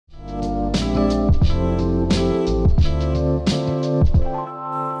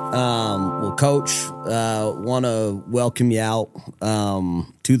Well, Coach, want to welcome you out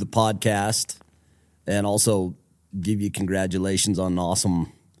to the podcast and also give you congratulations on an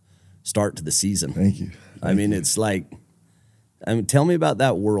awesome start to the season. Thank you. It's like, tell me about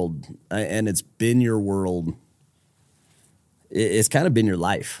that world. And it's been your world. It's kind of been your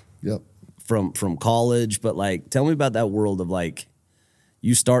life. Yep. From college, but like, tell me about that world of like,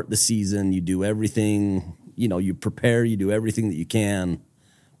 you start the season, you do everything, you prepare, you do everything that you can,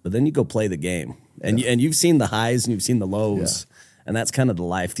 but then you go play the game. And you've seen the highs and you've seen the lows, and that's kind of the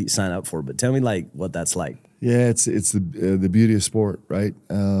life that you sign up for. But tell me like what that's like. Yeah, it's the beauty of sport, right?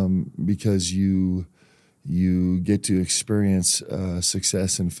 Because you get to experience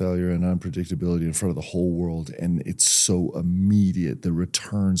success and failure and unpredictability in front of the whole world, and it's so immediate. The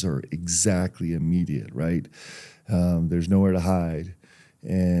returns are exactly immediate, right? There's nowhere to hide,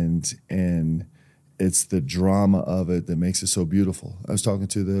 and it's the drama of it that makes it so beautiful. I was talking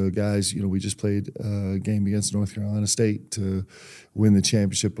to the guys, we just played a game against North Carolina State to win the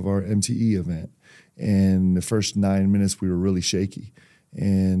championship of our MTE event, and the first 9 minutes we were really shaky,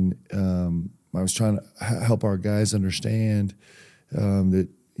 and I was trying to help our guys understand that,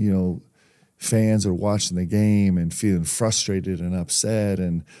 fans are watching the game and feeling frustrated and upset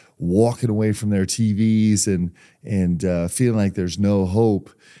and walking away from their TVs and feeling like there's no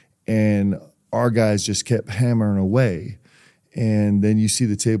hope. And our guys just kept hammering away. And then you see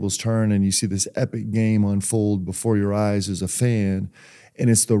the tables turn and you see this epic game unfold before your eyes as a fan.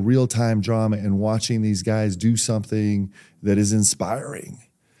 And it's the real-time drama and watching these guys do something that is inspiring.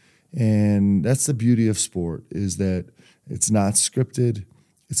 And that's the beauty of sport, is that it's not scripted.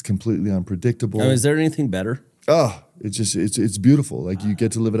 It's completely unpredictable. Now, is there anything better? Oh, it's beautiful. Like, you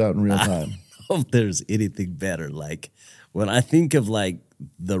get to live it out in real time. I don't know if there's anything better. Like, when I think of like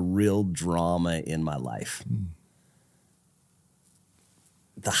the real drama in my life,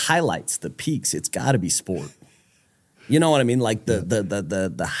 the highlights, the peaks, it's got to be sport. You know what I mean? Like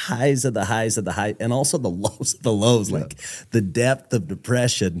the highs of the highs of the high, and also the lows of the lows, like the depth of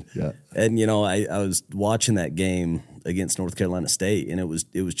depression. Yeah. And I was watching that game against North Carolina State, and it was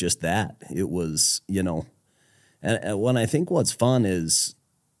just that. It was, and when I think what's fun is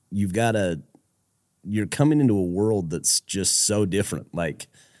you're coming into a world that's just so different. Like,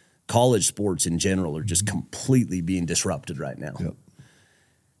 college sports in general are just completely being disrupted right now. Yep.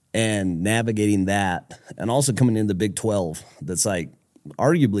 And navigating that, and also coming into the Big 12, that's like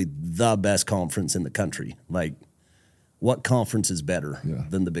arguably the best conference in the country. Like, what conference is better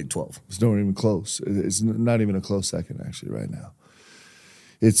than the Big 12? It's not even close. It's not even a close second, actually, right now.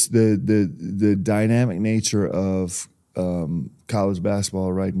 It's the dynamic nature of college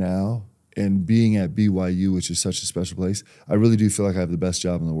basketball right now, and being at BYU, which is such a special place. I really do feel like I have the best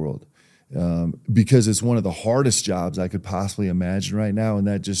job in the world. Because it's one of the hardest jobs I could possibly imagine right now, and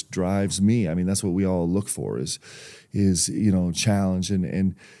that just drives me. I mean, that's what we all look for is challenge,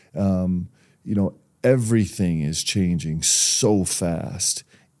 and everything is changing so fast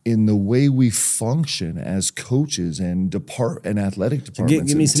in the way we function as coaches and athletic departments.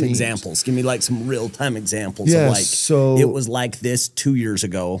 Give me some examples. Give me like some real-time examples of like, so it was like this 2 years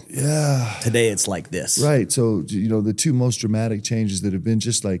ago. Yeah. Today it's like this. Right. So, the two most dramatic changes that have been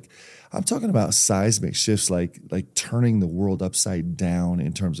just like, I'm talking about seismic shifts, like turning the world upside down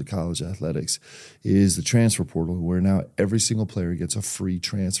in terms of college athletics, is the transfer portal, where now every single player gets a free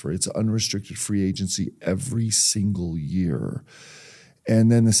transfer. It's unrestricted free agency every single year.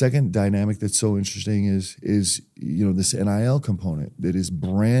 And then the second dynamic that's so interesting is this NIL component that is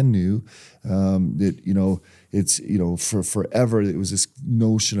brand new. It's for forever it was this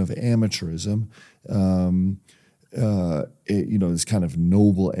notion of amateurism. This kind of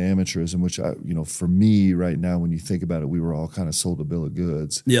noble amateurism, which for me right now, when you think about it, we were all kind of sold a bill of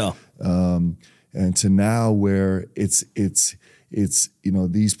goods. Yeah. And to now where it's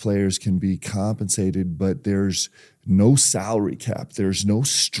these players can be compensated, but there's no salary cap, there's no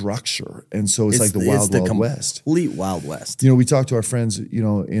structure, and so it's like the wild west. Complete Wild West. We talk to our friends,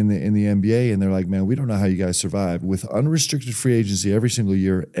 in the NBA, and they're like, "Man, we don't know how you guys survive with unrestricted free agency every single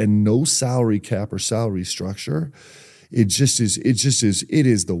year and no salary cap or salary structure." It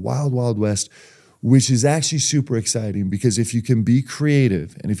is the wild west, which is actually super exciting, because if you can be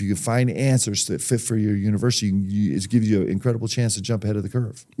creative and if you can find answers that fit for your university, it gives you an incredible chance to jump ahead of the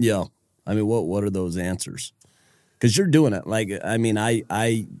curve. Yeah. What are those answers? Because you're doing it. Like,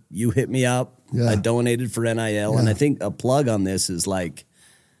 you hit me up. Yeah. I donated for NIL, and I think a plug on this is like,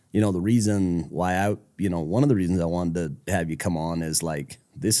 the reason why one of the reasons I wanted to have you come on is like,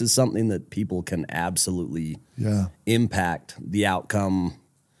 this is something that people can absolutely impact the outcome,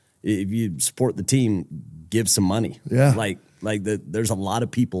 if you support the team, give some money. Yeah. There's a lot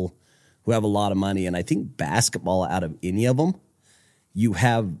of people who have a lot of money, and I think basketball, out of any of them, you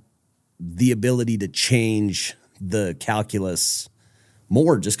have the ability to change the calculus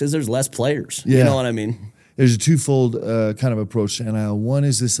more just because there's less players. Yeah. You know what I mean? There's a twofold kind of approach to NIL. One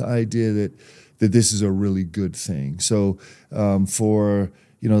is this idea that this is a really good thing. So for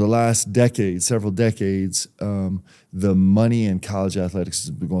the last decade, several decades, the money in college athletics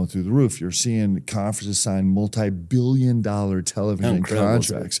has been going through the roof. You're seeing conferences sign multi-billion-dollar television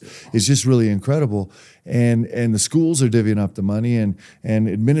contracts. It's just really incredible. And the schools are divvying up the money, and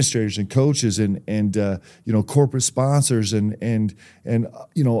administrators and coaches and corporate sponsors and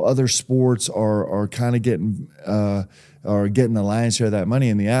other sports are kind of getting the lion's share of that money,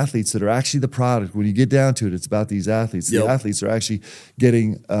 and the athletes that are actually the product. When you get down to it, it's about these athletes. Yep. The athletes are actually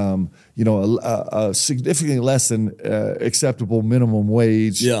getting a significantly less than acceptable minimum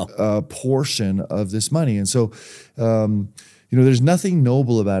wage portion of this money. And so there's nothing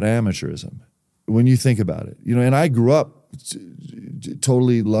noble about amateurism when you think about it. And I grew up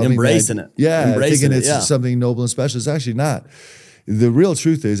totally loving embracing it. Yeah, thinking it's something noble and special. It's actually not. The real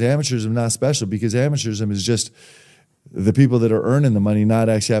truth is amateurism is not special, because amateurism is just the people that are earning the money not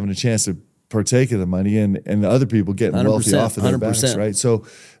actually having a chance to partake of the money, and the other people getting wealthy off of their 100%. Backs, right? So,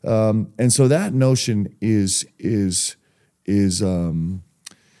 and so that notion is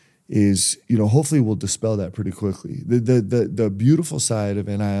hopefully we'll dispel that pretty quickly. The beautiful side of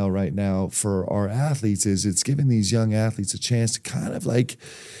NIL right now for our athletes is it's giving these young athletes a chance to kind of like,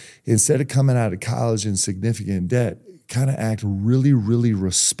 instead of coming out of college in significant debt, kind of act really, really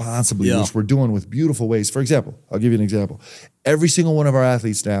responsibly, which we're doing with beautiful ways. For example, I'll give you an example. Every single one of our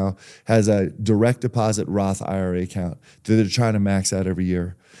athletes now has a direct deposit Roth IRA account that they're trying to max out every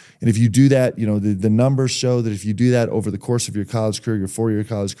year. And if you do that, the numbers show that if you do that over the course of your college career, your 4-year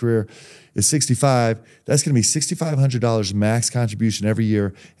college career, is 65, that's going to be $6,500 max contribution every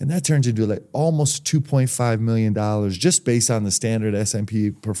year. And that turns into like almost $2.5 million just based on the standard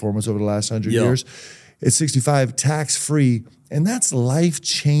S&P performance over the last 100 years. It's 65, tax-free, and that's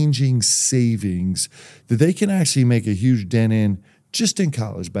life-changing savings that they can actually make a huge dent in just in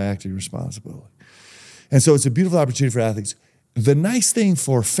college by acting responsibly. And so it's a beautiful opportunity for athletes. The nice thing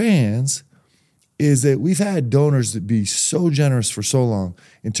for fans is that we've had donors that be so generous for so long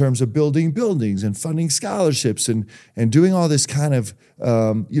in terms of building buildings and funding scholarships and doing all this kind of,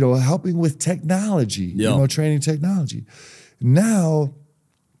 helping with technology, training technology. Now,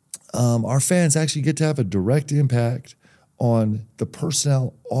 our fans actually get to have a direct impact on the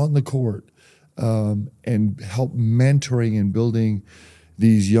personnel on the court and help mentoring and building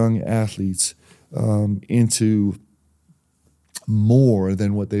these young athletes into more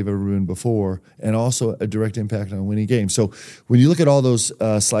than what they've ever been before, and also a direct impact on winning games. So when you look at all those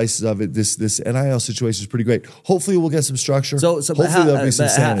slices of it, this NIL situation is pretty great. Hopefully we'll get some structure. So hopefully there'll be some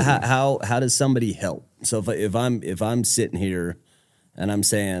sanity. How does somebody help? So if I'm sitting here and I'm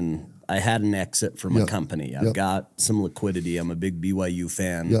saying I had an exit from a company, I've got some liquidity, I'm a big BYU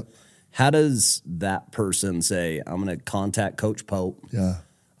fan. How does that person say, I'm going to contact Coach Pope?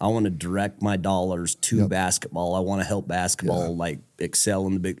 I want to direct my dollars to basketball. I want to help basketball excel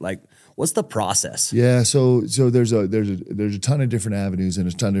in the big, what's the process? Yeah, so there's a ton of different avenues and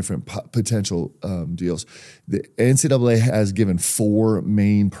a ton of different potential deals. The NCAA has given 4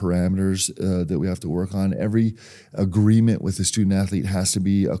 main parameters that we have to work on. Every agreement with the student athlete has to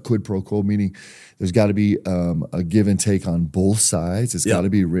be a quid pro quo, meaning there's got to be a give and take on both sides. It's got to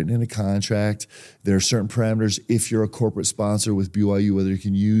be written in a contract. There are certain parameters. If you're a corporate sponsor with BYU, whether you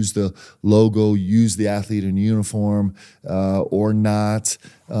can use the logo, use the athlete in uniform or not.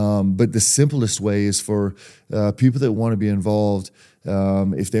 But the simplest way is for people that want to be involved,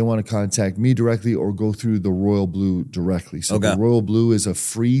 if they want to contact me directly or go through the Royal Blue directly. So the Royal Blue is a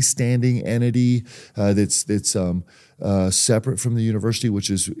freestanding entity that's separate from the university, which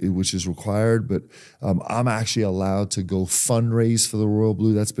is required. But I'm actually allowed to go fundraise for the Royal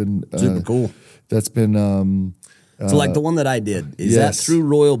Blue. That's been super cool. That's been so like the one that I did, is that through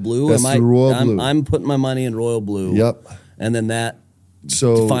Royal Blue? That's through Royal Blue. I'm putting my money in Royal Blue. Yep. And then that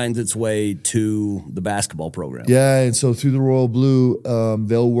finds its way to the basketball program. Yeah, and so through the Royal Blue,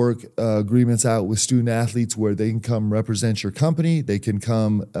 they'll work agreements out with student athletes where they can come represent your company. They can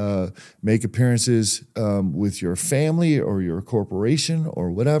come make appearances with your family or your corporation or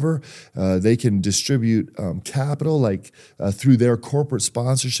whatever. They can distribute capital through their corporate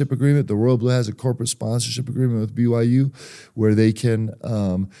sponsorship agreement. The Royal Blue has a corporate sponsorship agreement with BYU where they can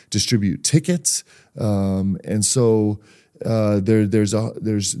distribute tickets. And so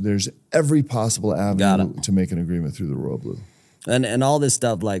there's every possible avenue to make an agreement through the Royal Blue. And all this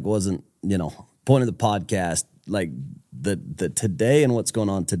stuff like wasn't, point of the podcast, like the today and what's going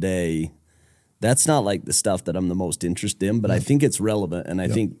on today, that's not like the stuff that I'm the most interested in, but I think it's relevant. And I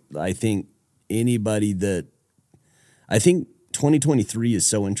think anybody that I think 2023 is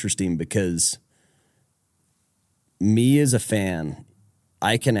so interesting because me as a fan,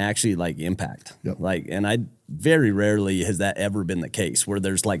 I can actually like impact. Like, and I very rarely has that ever been the case where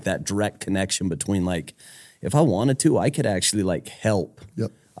there's like that direct connection between like, if I wanted to, I could actually like help.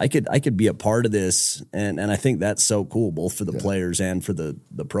 I could be a part of this, and I think that's so cool, both for the players and for the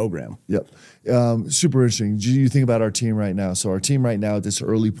program. Super interesting. Do you think about our team right now? So our team right now at this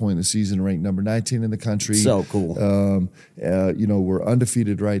early point in the season ranked number 19 in the country. So cool. We're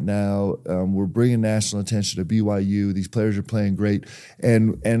undefeated right now. We're bringing national attention to BYU. These players are playing great,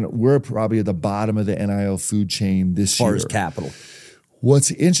 and we're probably at the bottom of the NIL food chain this year. As far as capital.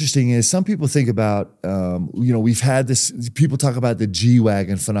 What's interesting is some people think about, we've had this, people talk about the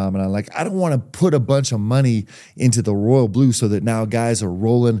G-Wagon phenomenon. Like, I don't want to put a bunch of money into the Royal Blue so that now guys are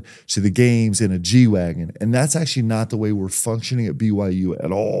rolling to the games in a G-Wagon. And that's actually not the way we're functioning at BYU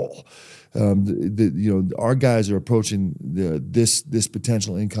at all. Our guys are approaching this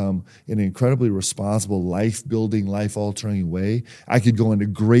potential income in an incredibly responsible, life-building, life-altering way. I could go into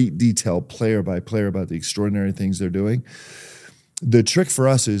great detail player by player about the extraordinary things they're doing. The trick for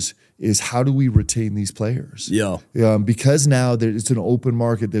us is how do we retain these players? Because now it's an open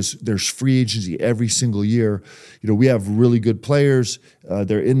market. There's free agency every single year. We have really good players.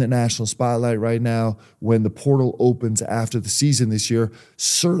 They're in the national spotlight right now. When the portal opens after the season this year,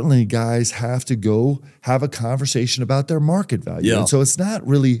 certainly guys have to go have a conversation about their market value. And so it's not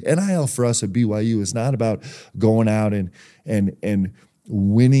really NIL for us at BYU is not about going out and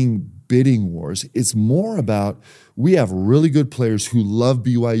winning bidding wars. It's more about we have really good players who love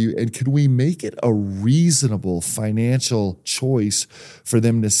BYU, and can we make it a reasonable financial choice for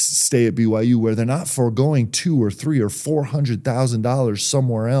them to stay at BYU where they're not foregoing $200,000 or $300,000 or $400,000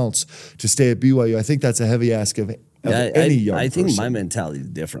 somewhere else to stay at BYU? I think that's a heavy ask of any young person. I think my mentality is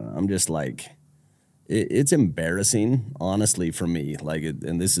different. I'm just like, it's embarrassing, honestly, for me. Like,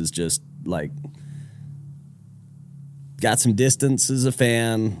 and this is just like, got some distance as a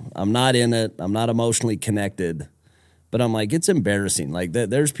fan. I'm not in it. I'm not emotionally connected. But I'm like, it's embarrassing. Like,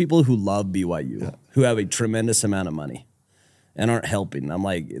 there's people who love BYU who have a tremendous amount of money and aren't helping. I'm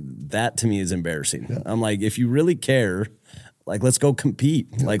like, that to me is embarrassing. I'm like, if you really care, like, let's go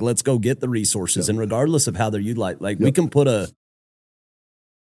compete. Like, let's go get the resources. And regardless of how they're utilized, like, we can put a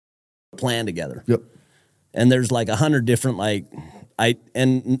plan together. And there's like 100 different,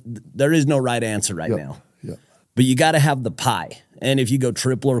 and there is no right answer right now. But you got to have the pie. And if you go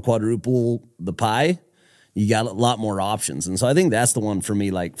triple or quadruple the pie, you got a lot more options. And so I think that's the one for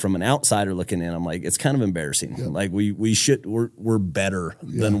me, like from an outsider looking in, I'm like, it's kind of embarrassing. Like we're better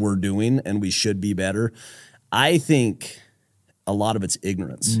than we're doing, and we should be better. I think a lot of it's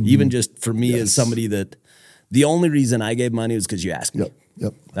ignorance. Even just for me as somebody that the only reason I gave money was because you asked me.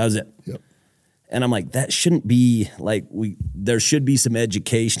 That was it. And I'm like, that shouldn't be like there should be some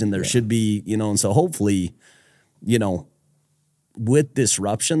education, and there should be, and so hopefully, with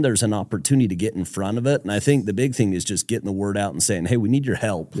disruption, there's an opportunity to get in front of it. And I think the big thing is just getting the word out and saying, hey, we need your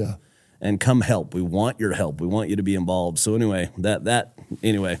help. And come help. We want your help. We want you to be involved. So anyway,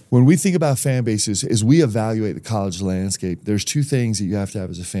 anyway. When we think about fan bases, as we evaluate the college landscape, there's two things that you have to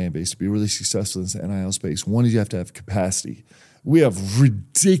have as a fan base to be really successful in the NIL space. One is you have to have capacity. We have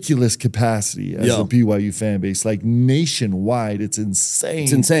ridiculous capacity as a BYU fan base, like nationwide. It's insane.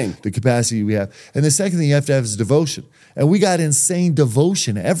 It's insane. The capacity we have. And the second thing you have to have is devotion. And we got insane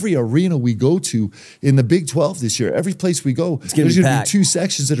devotion. Every arena we go to in the Big 12 this year, every place we go, there's going to be two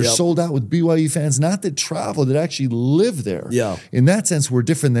sections that are sold out with BYU fans, not that travel, that actually live there. In that sense, we're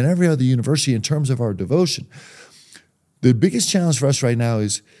different than every other university in terms of our devotion. The biggest challenge for us right now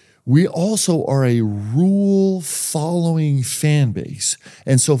is we also are a rule-following fan base.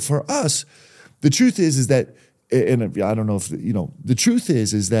 And so for us, the truth is that, and I don't know if, the truth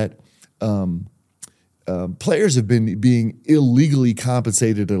is that players have been being illegally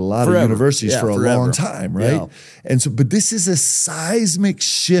compensated at a lot of universities for a long time, right? And so, but this is a seismic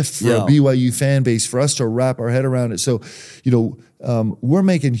shift for a BYU fan base for us to wrap our head around it. So, we're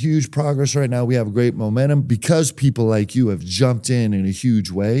making huge progress right now. We have great momentum because people like you have jumped in a huge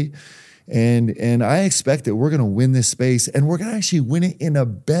way. And I expect that we're going to win this space, and we're going to actually win it in a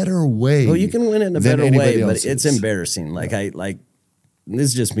better way. Well, you can win it in a better way, but it's embarrassing. Like this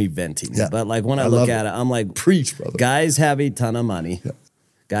is just me venting. But like when I look at it, I'm like, preach, brother. Guys have a ton of money.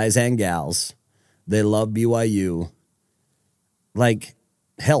 Guys and gals, they love BYU. Like,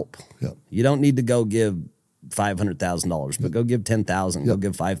 help. You don't need to go give $500,000, but go give 10,000, go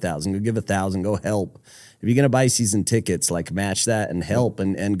give 5,000, go give 1,000, go help. If you're going to buy season tickets, like match that and help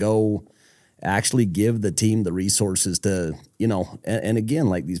and go actually give the team the resources to, and again,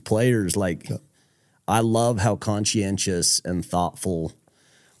 like these players, like I love how conscientious and thoughtful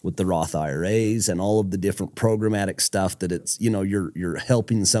with the Roth IRAs and all of the different programmatic stuff that it's, you're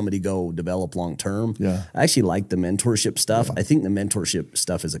helping somebody go develop long term. Yeah. I actually like the mentorship stuff. I think the mentorship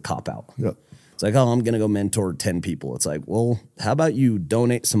stuff is a cop out. Yeah. It's like, I'm going to go mentor 10 people. It's like, well, how about you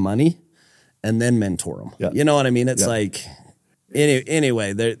donate some money and then mentor them? Yeah. You know what I mean? It's like,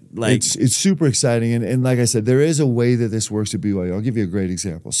 anyway, they're like, it's super exciting. And like I said, there is a way that this works at BYU. I'll give you a great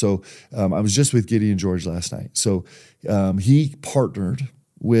example. So I was just with Gideon George last night. So he partnered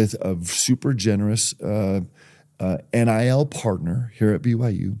with a super generous NIL partner here at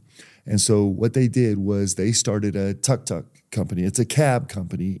BYU. And so what they did was they started a tuk-tuk company. It's a cab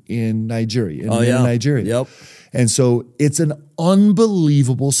company in Nigeria. In Nigeria. Yep. And so it's an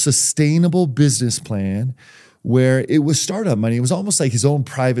unbelievable, sustainable business plan where it was startup money. It was almost like his own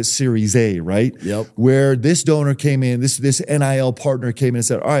private Series A, right? Yep. Where this donor came in, this NIL partner came in and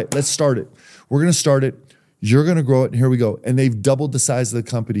said, all right, let's start it. We're going to start it. You're going to grow it, and here we go. And they've doubled the size of the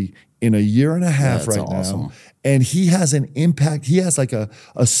company in a year and a half now. And he has an impact. He has like a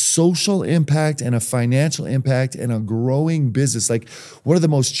social impact and a financial impact and a growing business. Like one of the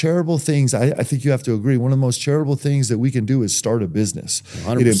most charitable things, I think you have to agree, one of the most charitable things that we can do is start a business.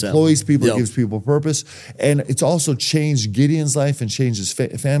 100%. It employs people, it gives people purpose. And it's also changed Gideon's life and changed his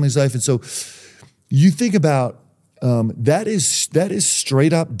family's life. And so you think about that is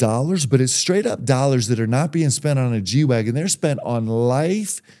straight up dollars, but it's straight up dollars that are not being spent on a G-Wagon. They're spent on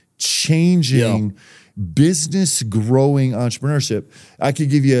life-changing, business-growing entrepreneurship. I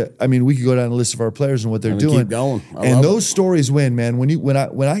could give you, we could go down a list of our players and what they're doing. Keep going. And those stories win, man. When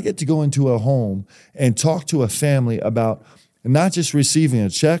I get to go into a home and talk to a family about not just receiving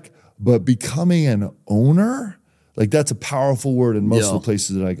a check, but becoming an owner, like that's a powerful word in most of the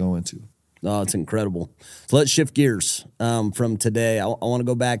places that I go into. Oh, it's incredible. So let's shift gears from today. I want to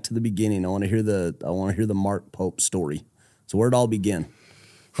go back to the beginning. I want to hear the Mark Pope story. So where'd it all begin?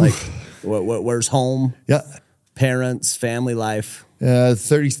 Like, where's home? Yeah, parents, family life.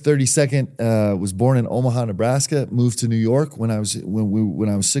 32nd, was born in Omaha, Nebraska. Moved to New York when I was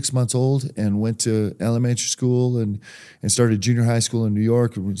 6 months old, and went to elementary school and started junior high school in New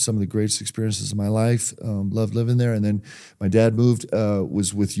York. Some of the greatest experiences of my life. Loved living there. And then my dad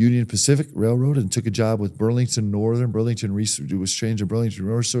was with Union Pacific Railroad and took a job with Burlington Northern. Burlington was changed to Burlington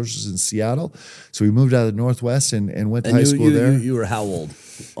Resources in Seattle. So we moved out of the Northwest and went to high school there. You were how old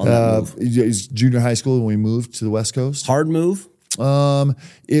on that move? It was junior high school when we moved to the West Coast. Hard move?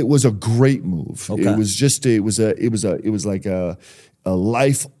 It was a great move. Okay. It was like a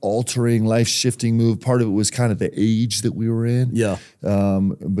life-altering, life-shifting move. Part of it was kind of the age that we were in. Yeah.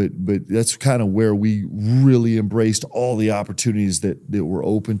 But that's kind of where we really embraced all the opportunities that were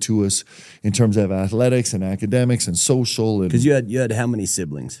open to us in terms of athletics and academics and social. Because you had how many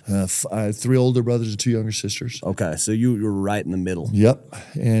siblings? I had 3 older brothers and 2 younger sisters. Okay, so you were right in the middle. Yep.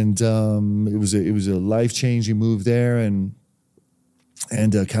 And it was a life-changing move there, and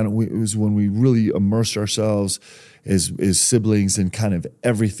it was when we really immersed ourselves as siblings in kind of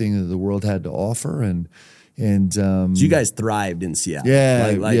everything that the world had to offer, and so you guys thrived in Seattle.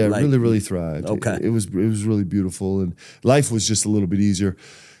 Yeah, really thrived. Okay, it was really beautiful, and life was just a little bit easier.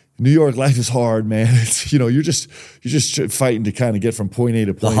 New York, life is hard, man. It's, you're just fighting to kind of get from point A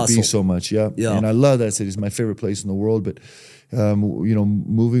to point B so much. Yeah, and I love that city. It's my favorite place in the world, but.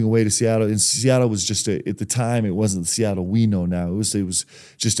 Moving away to Seattle, and Seattle was just at the time, it wasn't the Seattle we know now. It was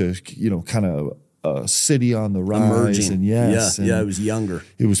just a kind of a city on the rise. Emerging. And it was younger.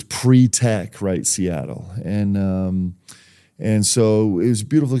 It was pre-tech, right? Seattle, and so it was a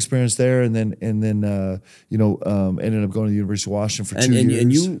beautiful experience there. And then ended up going to the University of Washington for 2 years.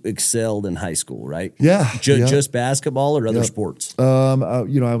 And you excelled in high school, right? Yeah. Just basketball or other sports?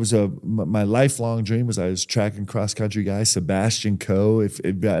 I was my lifelong dream was I was track and cross country guy. Sebastian Coe. I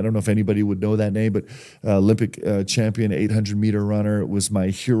don't know if anybody would know that name, but Olympic champion 800-meter runner, was my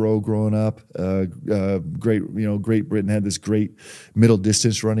hero growing up. Great Britain had this great middle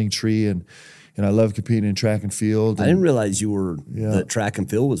distance running tree, and I love competing in track and field. I didn't realize that track and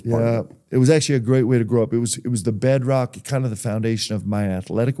field was part of it. It was actually a great way to grow up. It was the bedrock, kind of the foundation of my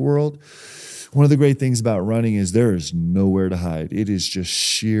athletic world. One of the great things about running is there is nowhere to hide. It is just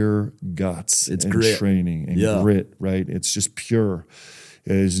sheer guts and grit. Training and grit, right? It's just pure.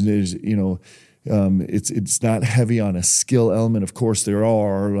 It's not heavy on a skill element. Of course, there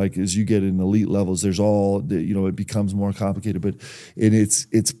are, like, as you get in elite levels, there's all, it becomes more complicated. But in its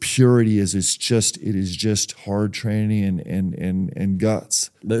purity it is just hard training and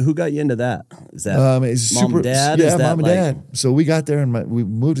guts. But who got you into that? Is that it's mom and dad? Yeah, Is that mom and dad. So we got there and we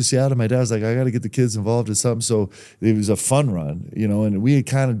moved to Seattle. My dad was like, I got to get the kids involved in something. So it was a fun run, and we had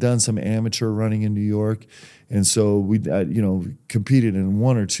kind of done some amateur running in New York. And so we, competed in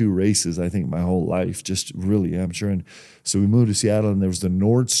one or two races, I think, my whole life, just really amateur. And so we moved to Seattle, and there was the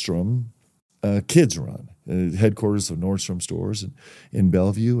Nordstrom Kids Run, headquarters of Nordstrom stores in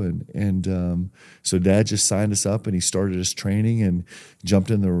Bellevue. And so Dad just signed us up, and he started us training and jumped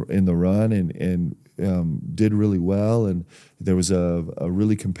in the run and did really well. And there was a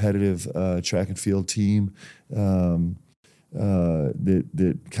really competitive track and field team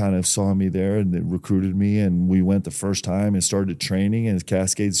that kind of saw me there and that recruited me, and we went the first time and started training as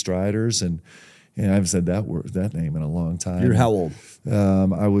Cascade Striders, and I haven't said that name in a long time. You're how old?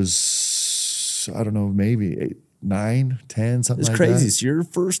 I was, I don't know, maybe 8, 9, 10, something like that. It's crazy. So your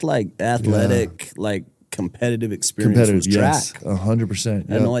first athletic, competitive experience was track. Yes, 100%.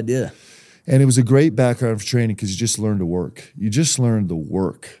 I had no idea. And it was a great background for training because you just learned to work. You just learned the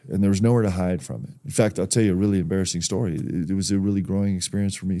work, and there was nowhere to hide from it. In fact, I'll tell you a really embarrassing story. It was a really growing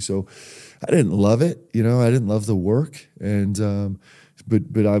experience for me. So I didn't love it. I didn't love the work, and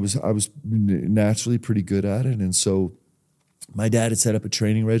but I was naturally pretty good at it. And so my dad had set up a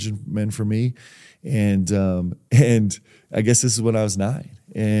training regimen for me, and I guess this is when I was 9,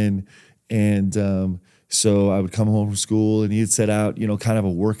 and so I would come home from school, and he had set out, kind of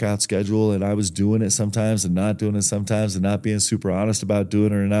a workout schedule, and I was doing it sometimes and not doing it sometimes, and not being super honest about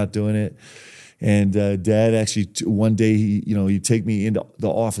doing it or not doing it. And Dad actually, one day, he'd take me into the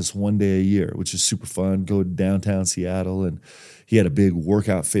office one day a year, which is super fun, go to downtown Seattle, and he had a big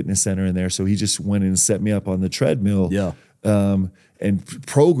workout fitness center in there. So he just went in and set me up on the treadmill. Yeah. And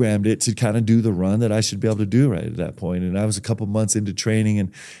programmed it to kind of do the run that I should be able to do right at that point. And I was a couple months into training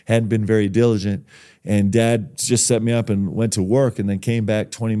and hadn't been very diligent. And Dad just set me up and went to work, and then came back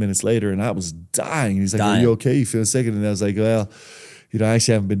 20 minutes later, and I was dying. He's like, "Are you okay? You feeling sick?" And I was like, "Well, I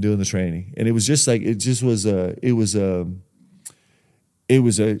actually haven't been doing the training." And it was just like, I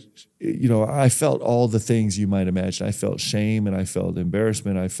felt all the things you might imagine. I felt shame, and I felt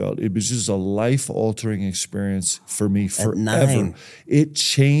embarrassment. It was just a life-altering experience for me forever. At 9. It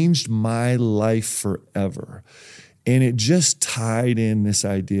changed my life forever. And it just tied in this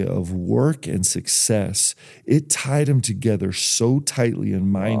idea of work and success. It tied them together so tightly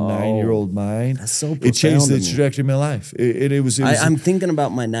in my 9-year-old mind. That's so profound. It changed the trajectory of my life. I'm thinking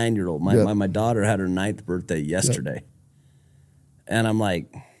about my 9-year-old. My daughter had her 9th birthday yesterday. And I'm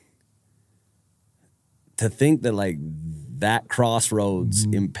like, to think that that crossroads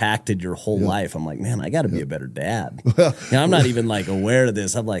impacted your whole life. I'm like, man, I got to be a better dad. I'm not even aware of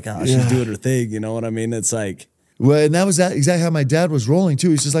this. I'm like, she's doing her thing. You know what I mean? It's like, well, and that was exactly how my dad was rolling too.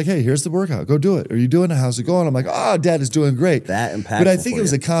 He's just like, "Hey, here's the workout. Go do it. Are you doing it? How's it going?" I'm like, "Oh, Dad is doing great." That impactful. But I think it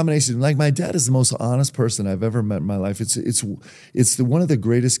was a combination. My dad is the most honest person I've ever met in my life. It's one of the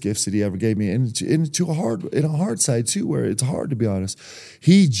greatest gifts that he ever gave me, and in a hard side too, where it's hard to be honest.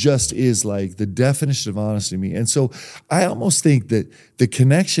 He just is the definition of honesty to me. And so I almost think that the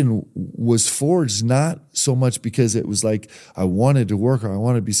connection was forged not so much because it was I wanted to work or I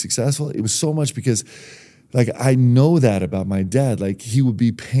wanted to be successful. It was so much because I know that about my dad. He would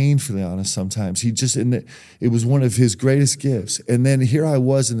be painfully honest sometimes. It was one of his greatest gifts. And then here I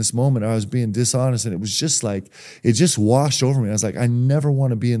was in this moment, I was being dishonest, and it was just it just washed over me. I was like, I never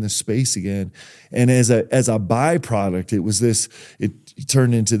want to be in this space again. And as a byproduct, it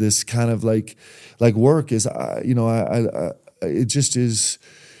turned into this kind of work is, it just is.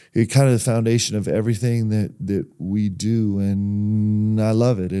 It's kind of the foundation of everything that we do, and I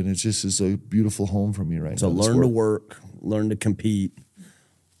love it. And it just is a beautiful home for me right now. So learn to work, learn to compete.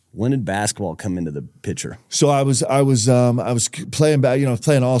 When did basketball come into the picture? So I was playing,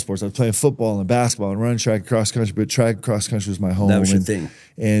 playing all sports. I was playing football and basketball and running track and cross country, but track and cross country was my home. That was your thing.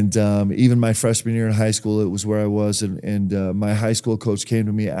 And even my freshman year in high school, it was where I was. And my high school coach came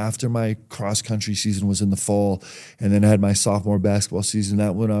to me after my cross country season was in the fall, and then I had my sophomore basketball season.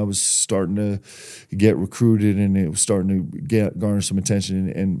 That when I was starting to get recruited, and it was starting to garner some attention.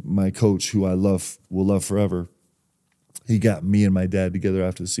 And my coach, who I will love forever, he got me and my dad together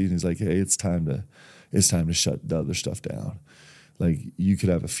after the season. He's like, "Hey, it's time to shut the other stuff down. like you could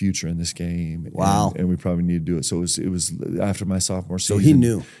have a future in this game. Wow. And we probably need to do it. So it was after my sophomore season. So he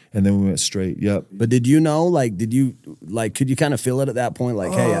knew. And then we went straight. Yep. But did you know, like, could you kind of feel it at that point?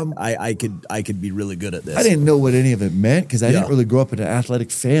 Like, hey, I could be really good at this. I didn't know what any of it meant because I didn't really grow up in an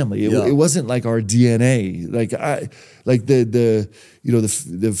athletic family. It wasn't like our DNA. Like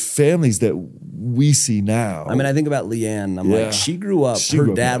the families that we see now. I mean, I think about Leanne. I'm like, she grew up.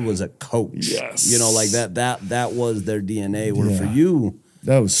 Her dad was a coach. Yes. You know, like that was their DNA. Where for you,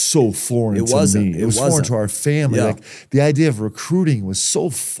 that was so foreign to me. It was foreign to our family. Yeah. Like the idea of recruiting was so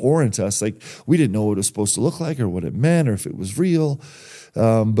foreign to us. Like we didn't know what it was supposed to look like or what it meant or if it was real.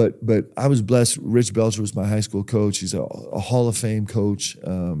 But I was blessed. Rich Belcher was my high school coach. He's a Hall of Fame coach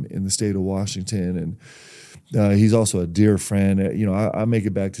in the state of Washington, and he's also a dear friend. You know, I make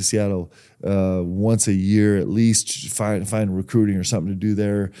it back to Seattle once a year at least, find recruiting or something to do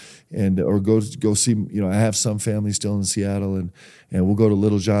there, or go see. You know, I have some family still in Seattle, and we'll go to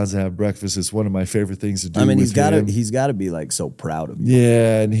Little John's and have breakfast. It's one of my favorite things to do. I mean, he's got to be like so proud of you.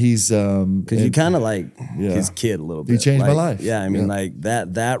 Yeah, and he's because you kind of like his kid a little bit. He changed my life. Yeah, I mean, like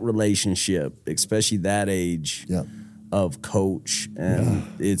that relationship, especially that age. Yeah. Of coach, and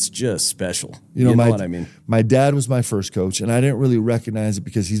it's just special. You know what I mean? My dad was my first coach, and I didn't really recognize it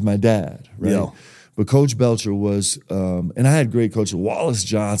because he's my dad, right? Yeah. But Coach Belcher was, and I had great coaches. Wallace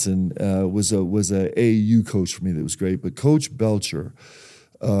Johnson was a AAU coach for me that was great. But Coach Belcher,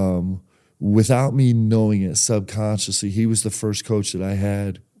 without me knowing it subconsciously, he was the first coach that I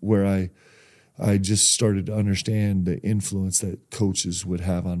had where I just started to understand the influence that coaches would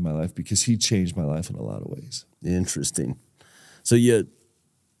have on my life because he changed my life in a lot of ways. Interesting. So you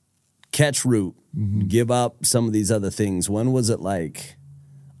catch root, give up some of these other things. When was it like,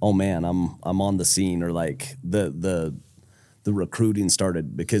 oh man, I'm on the scene, or like the recruiting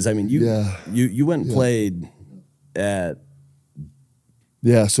started? Because I mean, you went and played at.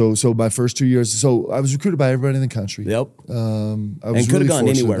 Yeah, so my first 2 years, so I was recruited by everybody in the country. Yep. I was and could really have gone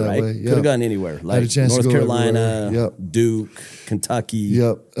fortunate anywhere, that right? way. Could have gone anywhere, like had a chance North to go Carolina, everywhere. Yep. Duke, Kentucky.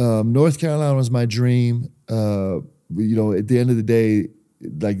 Yep. North Carolina was my dream. You know, at the end of the day,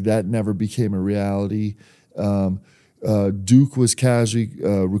 like that never became a reality. Duke was casually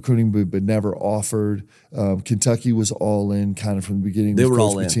recruiting, but never offered. Kentucky was all in, kind of from the beginning. They with were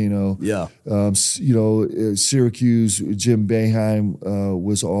Coach all in. Pitino. Yeah. You know, Syracuse, Jim Boeheim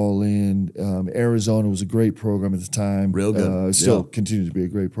was all in. Arizona was a great program at the time. Real good. Still continues to be a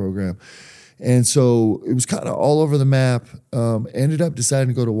great program. And so it was kind of all over the map. Ended up deciding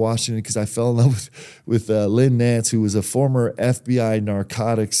to go to Washington because I fell in love with Lynn Nance, who was a former FBI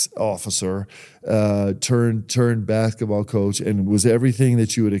narcotics officer, turned basketball coach, and was everything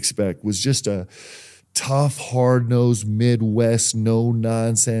that you would expect. Was just a tough, hard-nosed Midwest,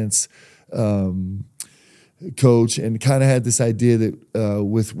 no-nonsense coach, and kind of had this idea that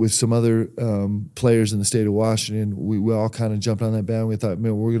with some other players in the state of Washington, we all kind of jumped on that band. We thought,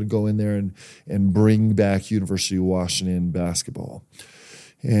 man, we're going to go in there and bring back University of Washington basketball.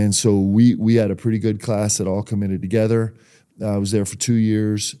 And so we had a pretty good class that all committed together. I was there for 2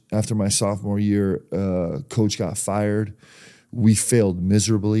 years. After my sophomore year, coach got fired. We failed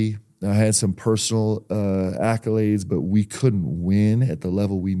miserably. I had some personal accolades, but we couldn't win at the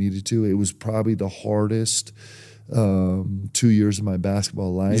level we needed to. It was probably the hardest 2 years of my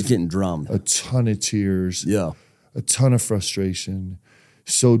basketball life. Just getting drummed. A ton of tears. Yeah. A ton of frustration.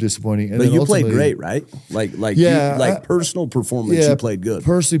 So disappointing. And but then you played great, right? Like personal performance, you played good.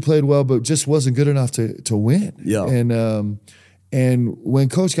 Personally played well, but just wasn't good enough to win. Yeah. And when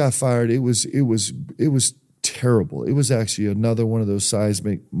coach got fired, it was terrible. It was actually another one of those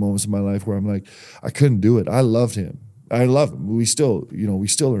seismic moments in my life where I'm like, I couldn't do it. I loved him. I love him. We still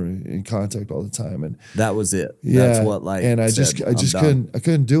are in contact all the time. And that was it. Yeah, that's what and I just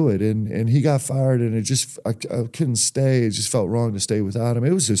couldn't do it. And he got fired, and I couldn't stay. It just felt wrong to stay without him.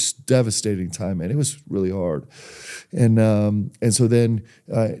 It was just devastating time, man. It was really hard. And so then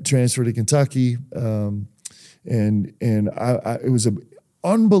transferred to Kentucky, and it was an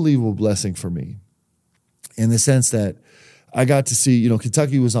unbelievable blessing for me, in the sense that I got to see,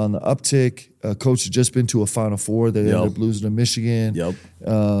 Kentucky was on the uptick. Coach had just been to a Final Four. They ended up losing to Michigan. Yep.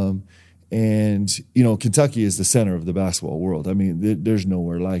 And Kentucky is the center of the basketball world. I mean, there's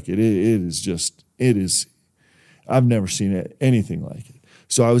nowhere like it. It is. I've never seen anything like it.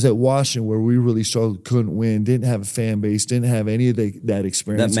 So I was at Washington, where we really struggled, couldn't win, didn't have a fan base, didn't have any of that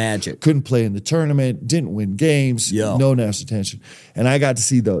experience. That magic. Couldn't play in the tournament, didn't win games, no national attention. And I got to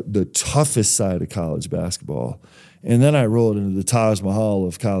see the toughest side of college basketball. And then I rolled into the Taj Mahal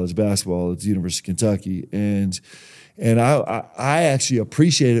of college basketball at the University of Kentucky. And And I actually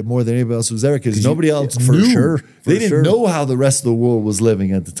appreciate it more than anybody else was there because nobody else for knew. sure, for They didn't sure. know how the rest of the world was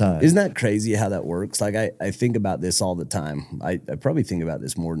living at the time. Isn't that crazy how that works? Like I think about this all the time. I probably think about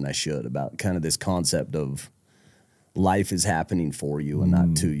this more than I should, about kind of this concept of life is happening for you and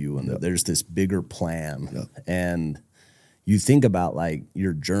not to you, and that there's this bigger plan. Yep. And you think about like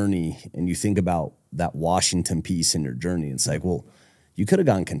your journey, and you think about that Washington piece in your journey. It's like, well, you could have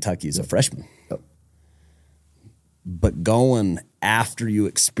gone Kentucky as a freshman. Yep. But going after you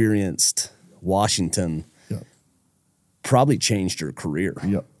experienced Washington Yep. probably changed your career.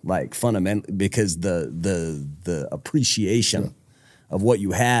 Yep. Like fundamentally, because the appreciation of what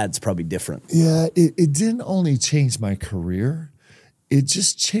you had is probably different. Yeah, it didn't only change my career, it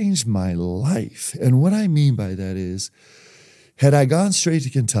just changed my life. And what I mean by that is, had I gone straight to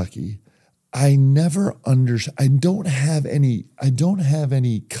Kentucky, I don't have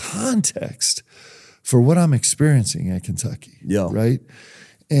any context for what I'm experiencing at Kentucky. Yeah. Right.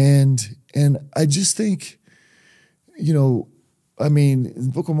 And I just think, I mean, in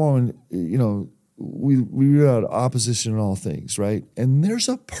the Book of Mormon, we read out opposition in all things, right? And there's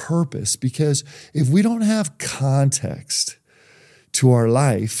a purpose, because if we don't have context to our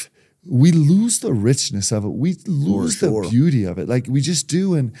life, we lose the richness of it. We lose the beauty of it. Like we just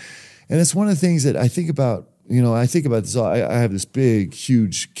do. And it's one of the things that I think about, I think about this. I have this big,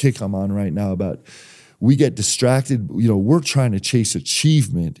 huge kick I'm on right now about we get distracted. We're trying to chase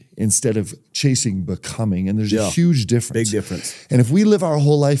achievement instead of chasing becoming. And there's a huge difference. Big difference. And if we live our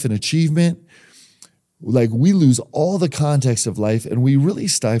whole life in achievement, like we lose all the context of life and we really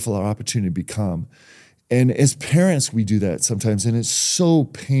stifle our opportunity to become. And as parents, we do that sometimes, and it's so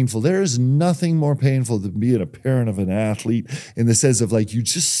painful. There is nothing more painful than being a parent of an athlete, in the sense of like you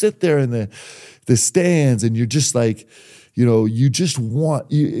just sit there in the stands and you're just like, you just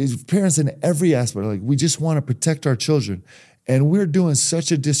parents in every aspect, like we just want to protect our children. And we're doing such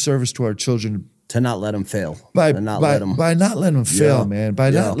a disservice to our children To not let them fail. by not letting them fail, Yeah. man. By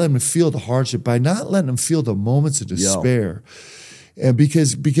not letting them feel the hardship. By not letting them feel the moments of despair. And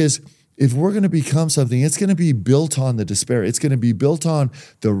because if we're going to become something, it's going to be built on the despair. It's going to be built on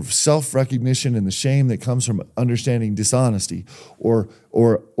the self-recognition and the shame that comes from understanding dishonesty, or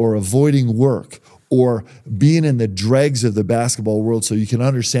avoiding work, or being in the dregs of the basketball world so you can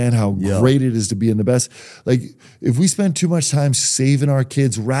understand how great it is to be in the best. Like if we spend too much time saving our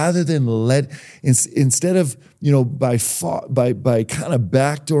kids rather than instead of, by kind of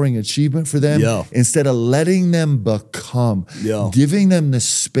backdooring achievement for them, instead of letting them become, giving them the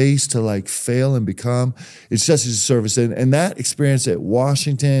space to like fail and become, it's just a disservice. And that experience at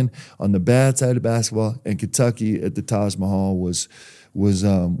Washington on the bad side of basketball and Kentucky at the Taj Mahal was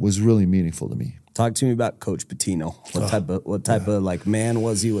really meaningful to me. Talk to me about Coach Pitino. What type of like man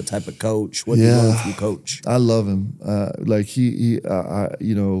was he? What type of coach? What did you learn from Coach? I love him. Like he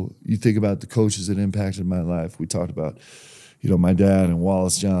you think about the coaches that impacted my life. We talked about, my dad and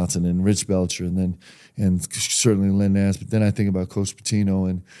Wallace Johnson and Rich Belcher, and certainly Len Nance. But then I think about Coach Pitino,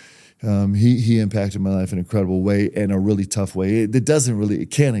 and he impacted my life in an incredible way, and a really tough way. It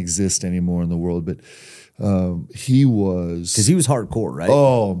can't exist anymore in the world. But he was, because he was hardcore, right?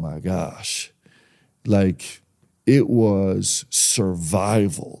 Oh my gosh. Like it was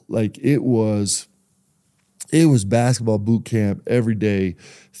survival. Like it was basketball boot camp every day,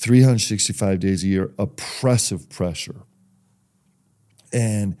 365 days a year, oppressive pressure.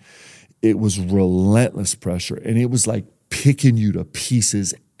 And it was relentless pressure. And it was like picking you to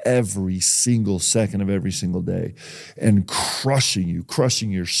pieces every single second of every single day, and crushing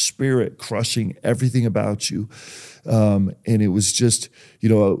your spirit, crushing everything about you. And it was just,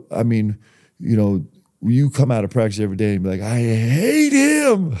 you come out of practice every day and be like, I hate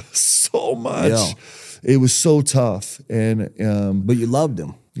him so much. Yeah. It was so tough. And but you loved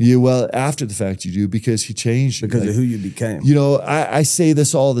him. Yeah, well, after the fact you do, because he changed you. Because of who you became. I say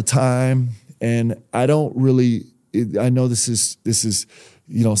this all the time, and I don't really, I know this is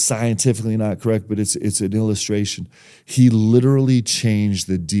scientifically not correct, but it's an illustration. He literally changed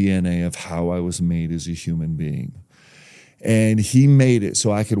the DNA of how I was made as a human being. And he made it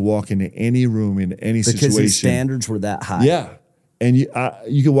so I could walk into any room in any situation. Because his standards were that high. Yeah. And you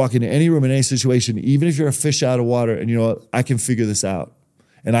can walk into any room in any situation, even if you're a fish out of water, and I can figure this out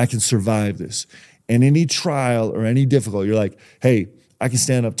and I can survive this. And any trial or any difficulty, you're like, hey, I can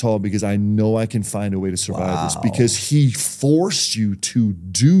stand up tall because I know I can find a way to survive this, because he forced you to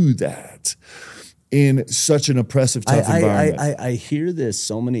do that in such an oppressive, tough environment. I hear this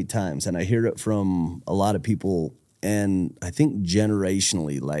so many times, and I hear it from a lot of people. And I think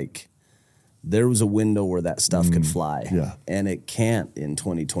generationally, like there was a window where that stuff could fly, and it can't in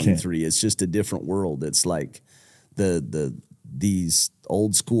 2023. It's just a different world. It's like these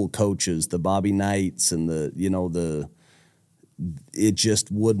old school coaches, the Bobby Knights and it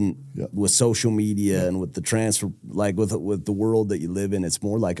just wouldn't with social media and with the transfer, like with the world that you live in, it's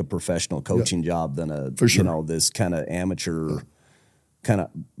more like a professional coaching job than this kind of amateur kind of.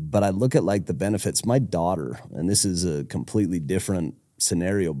 But I look at like the benefits. My daughter, and this is a completely different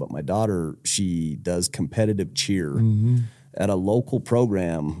scenario, but my daughter, she does competitive cheer at a local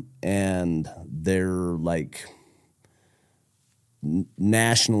program, and they're like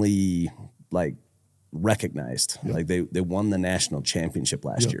nationally like recognized. Like they won the national championship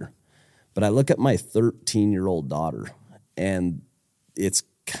last year. But I look at my 13-year-old daughter, and it's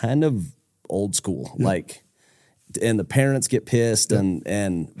kind of old school. Like, and the parents get pissed and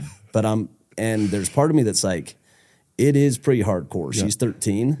there's part of me that's like, it is pretty hardcore. She's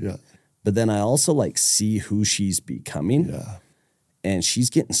 13. But then I also like see who she's becoming. And she's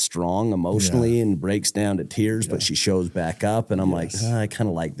getting strong emotionally and breaks down to tears, but she shows back up. And I'm like, I kind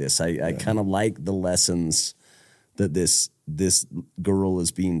of like this. I kind of like the lessons that this girl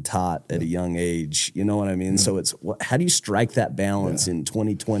is being taught at a young age. You know what I mean? So it's, how do you strike that balance in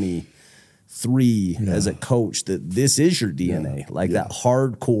 2023 as a coach that this is your DNA? Like that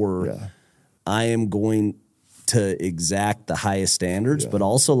hardcore, I am going to exact the highest standards, but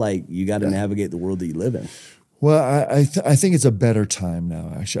also like you got to navigate the world that you live in. Well, I think it's a better time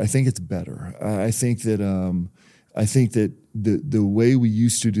now. Actually, I think it's better. I think that the way we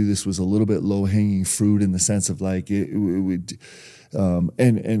used to do this was a little bit low hanging fruit in the sense of like it would,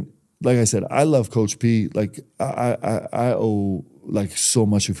 and like I said, I love Coach P. Like I owe like so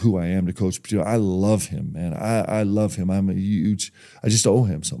much of who I am to Coach P. I love him, man. I love him. I just owe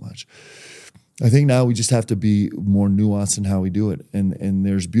him so much. I think now we just have to be more nuanced in how we do it, and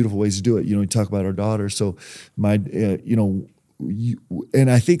there's beautiful ways to do it. You know, we talk about our daughter. So and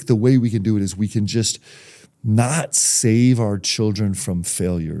I think the way we can do it is we can just not save our children from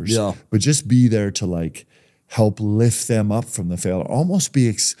failures, but just be there to like help lift them up from the failure. Almost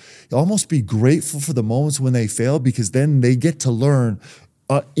be grateful for the moments when they fail, because then they get to learn.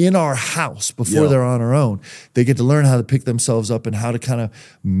 In our house before they're on our own, they get to learn how to pick themselves up and how to kind of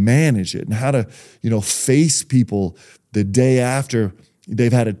manage it and how to, face people the day after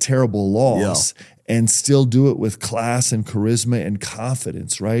they've had a terrible loss and still do it with class and charisma and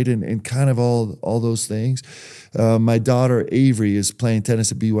confidence, right? And kind of all those things. My daughter Avery is playing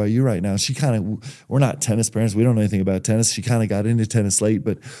tennis at BYU right now. We're not tennis parents. We don't know anything about tennis. She kind of got into tennis late,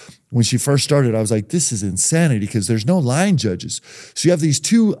 but when she first started, I was like, this is insanity because there's no line judges. So you have these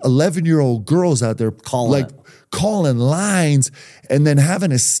two 11-year-old girls out there calling lines and then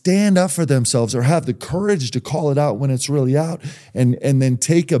having to stand up for themselves or have the courage to call it out when it's really out and then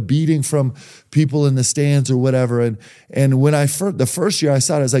take a beating from people in the stands or whatever. And when the first year I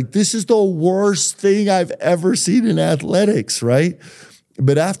saw it, I was like, this is the worst thing I've ever seen in athletics, right?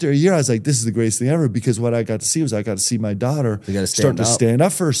 But after a year, I was like, this is the greatest thing ever, because what I got to see was I got to see my daughter start to stand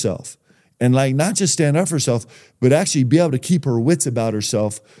up for herself. And like not just stand up for herself, but actually be able to keep her wits about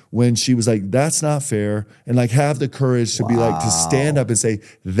herself when she was like, that's not fair. And like have the courage to be like, to stand up and say,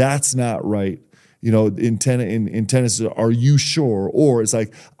 that's not right. In tennis, are you sure? Or it's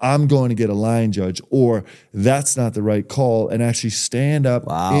like, I'm going to get a line judge, or that's not the right call, and actually stand up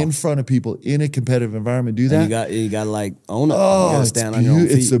in front of people in a competitive environment. Do that. And you got to like own it. Oh, you got to stand on your own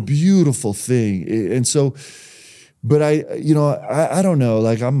feet. It's a beautiful thing. And so, but I don't know,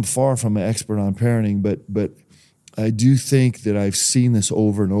 like I'm far from an expert on parenting, but I do think that I've seen this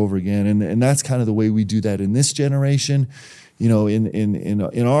over and over again. And that's kind of the way we do that in this generation.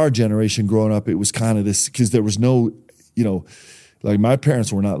 In our generation growing up, it was kind of this, because there was no, like my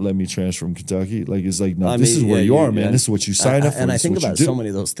parents were not letting me transfer from Kentucky. Like, it's like, no, this is where you are, man. This is what you signed up for. And I think about so many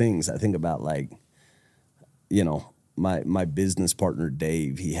of those things. I think about like, my business partner,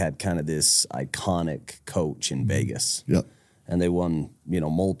 Dave, he had kind of this iconic coach in Vegas. Yeah. And they won,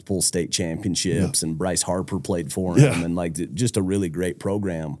 multiple state championships, and Bryce Harper played for him, and like just a really great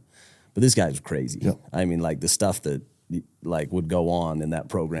program. But this guy was crazy. Yeah. I mean, like the stuff that like would go on in that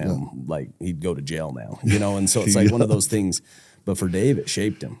program, like he'd go to jail now, and so it's like one of those things. But for Dave, it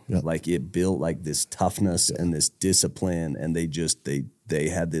shaped him. Yeah. Like it built like this toughness and this discipline, and they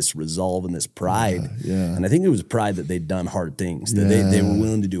had this resolve and this pride. And I think it was pride that they'd done hard things, that they were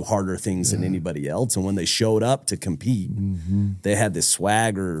willing to do harder things than anybody else. And when they showed up to compete, they had this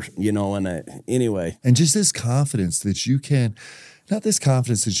swagger, anyway. And just this confidence that you can, not this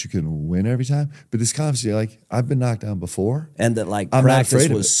confidence that you can win every time, but this confidence you're like, I've been knocked down before. And that like I'm practice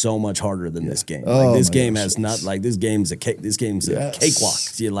was so much harder than this game. Like this game has not, like this game's a cakewalk.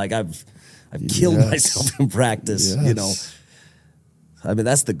 Like I've killed myself in practice, I mean,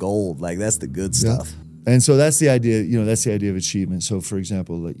 that's the gold. Like that's the good stuff. And so that's the idea. That's the idea of achievement. So, for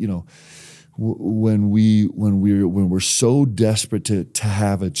example, like, when we're so desperate to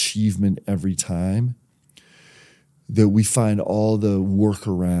have achievement every time, that we find all the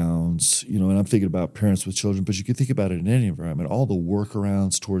workarounds, and I'm thinking about parents with children, but you can think about it in any environment, all the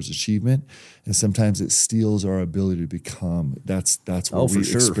workarounds towards achievement, and sometimes it steals our ability to become. That's where we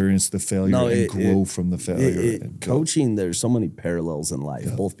experience the failure and grow from the failure. Coaching, there's so many parallels in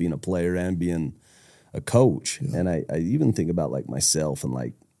life, both being a player and being a coach. Yeah. And I even think about like myself and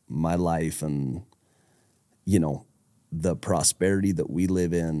like my life and, the prosperity that we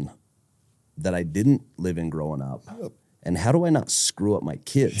live in that I didn't live in growing up. Yep. And how do I not screw up my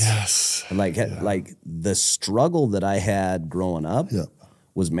kids? Yes. Like the struggle that I had growing up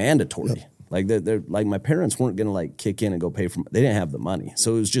was mandatory. Yep. Like they're like my parents weren't going to like kick in and go pay for, they didn't have the money.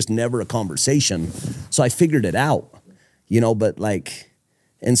 So it was just never a conversation. So I figured it out, but like,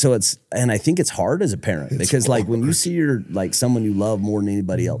 and so and I think it's hard as a parent because like when you see someone you love more than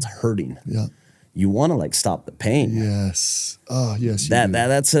anybody else hurting, you want to like stop the pain. Yes. Oh, yes.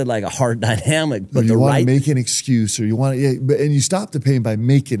 That's a hard dynamic. But you want to make an excuse, or you want to, and you stop the pain by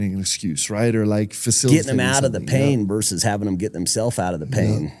making an excuse, right? Or like facilitating getting them out of the pain versus having them get themselves out of the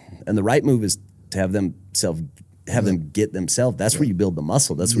pain. And the right move is to have them get themselves. That's where you build the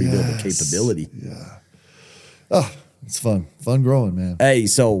muscle. That's where you build the capability. Yeah. Oh, it's fun. Fun growing, man. Hey,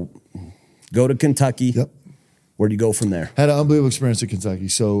 so go to Kentucky. Yep. Where do you go from there? Had an unbelievable experience at Kentucky.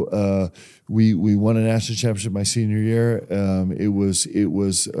 So we won a national championship my senior year. It was.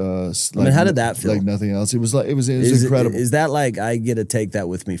 How did that feel? Like nothing else. It was incredible. Is that like I get to take that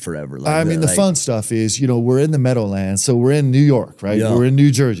with me forever? Like the fun stuff is we're in the Meadowlands, so we're in New York, right? Yeah. We're in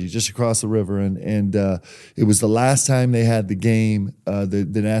New Jersey, just across the river, and it was the last time they had the game,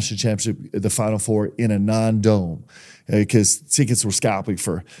 the national championship, the Final Four in a non-dome. Because tickets were scalping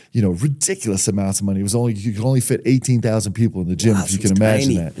for ridiculous amounts of money. You could only fit 18,000 people in the gym, if you can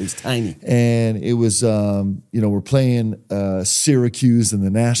imagine that. It was tiny, and it was we're playing Syracuse in the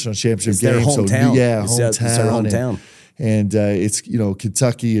national championship game. Their hometown. Hometown. It's their hometown. And it's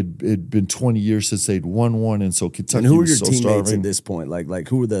Kentucky had been 20 years since they'd won one, and so Kentucky. And who were was your so teammates starving. at this point? Like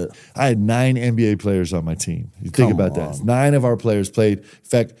who were the? I had 9 NBA players on my team. You think about that. 9 of our players played. In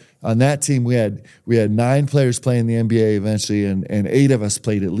fact, on that team we had 9 players playing the NBA eventually, and 8 of us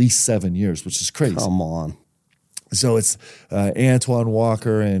played at least 7 years, which is crazy. Come on. So it's Antoine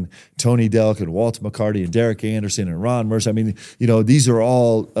Walker and Tony Delk and Walter McCarty and Derek Anderson and Ron Mercer. I mean, these are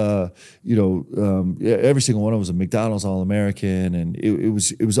all, every single one of them was a McDonald's All-American, and it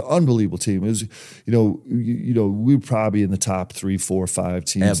was an unbelievable team. It was, we were probably in the top 3, 4, 5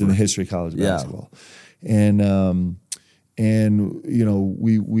 teams in the history of college basketball, and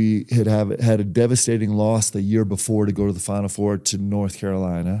we had a devastating loss the year before to go to the Final Four to North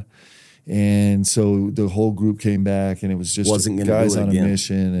Carolina. And so the whole group came back, and it was just guys on a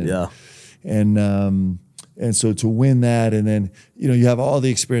mission. And so to win that, and then you have all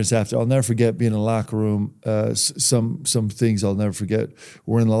the experience after. I'll never forget being in the locker room. Some things I'll never forget.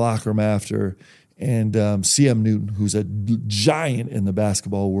 We're in the locker room after, and C.M. Newton, who's a giant in the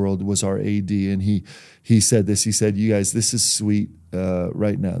basketball world, was our AD, and he said this. He said, "You guys, this is sweet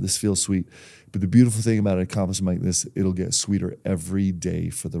right now. This feels sweet." But the beautiful thing about an accomplishment like this, it'll get sweeter every day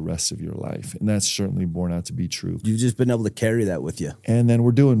for the rest of your life. And that's certainly borne out to be true. You've just been able to carry that with you. And then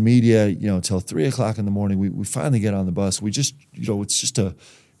we're doing media, till 3 o'clock in the morning. We finally get on the bus. We just, it's just a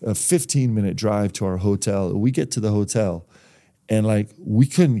 15-minute drive to our hotel. We get to the hotel, and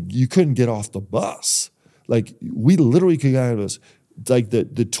you couldn't get off the bus. Like, we literally could get out of the bus. Like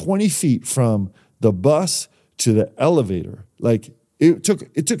the 20 feet from the bus to the elevator, like, It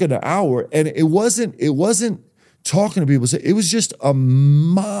took an hour, and it wasn't talking to people. It was just a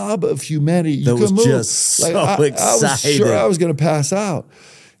mob of humanity. You was just so excited. I was sure I was going to pass out.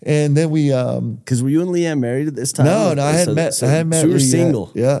 And then we, because were you and Leanne married at this time? No, I hadn't met. So you were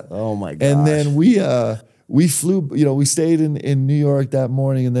single. Yeah. Oh my gosh. And then we flew. We stayed in New York that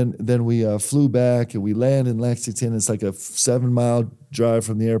morning, and then we flew back, and we landed in Lexington. It's like a 7-mile drive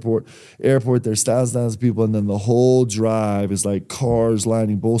from the airport. There's thousands of people, and then the whole drive is like cars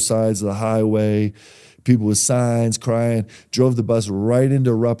lining both sides of the highway, people with signs crying. Drove the bus right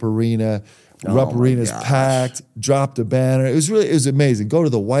into Rupp Arena. Rupp Arena's packed. Dropped a banner. It was amazing. Go to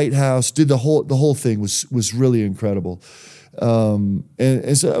the White House. Did the whole thing was really incredible.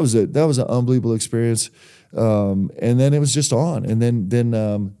 And so that was an unbelievable experience. And then it was just on. And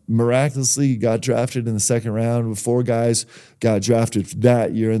then miraculously got drafted in the second round. 4 guys got drafted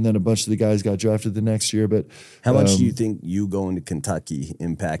that year, and then a bunch of the guys got drafted the next year. But how much do you think you going to Kentucky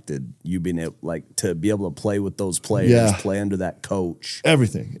impacted you being able, like, to be able to play with those players, play under that coach?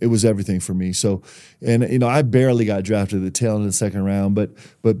 Everything. It was everything for me. So, and I barely got drafted at the tail end of the second round,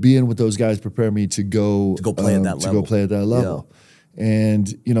 but being with those guys prepared me to go play at that level. To go play at that level. Yeah.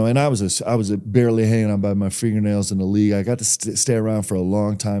 And and I was barely hanging on by my fingernails in the league. I got to stay around for a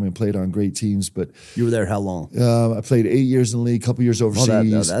long time and played on great teams. But you were there how long? I played 8 years in the league, a couple years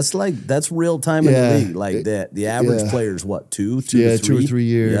overseas. That's real time in the league. Like that, the average player is what, 2 or 3? 2 or 3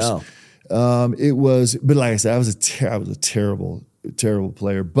 years. Yeah. It was, but like I said, I was a terrible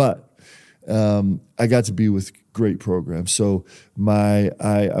player. But I got to be with great programs. So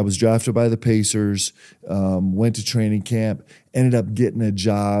I was drafted by the Pacers, went to training camp, ended up getting a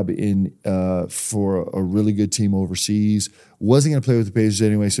job for a really good team overseas. Wasn't going to play with the Pacers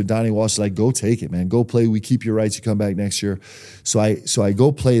anyway. So Donnie Walsh was like, go take it, man. Go play. We keep your rights. You come back next year. So I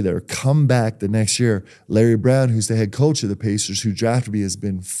go play there, come back the next year. Larry Brown, who's the head coach of the Pacers, who drafted me, has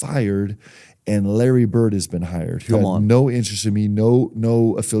been fired. And Larry Bird has been hired, who had no interest in me,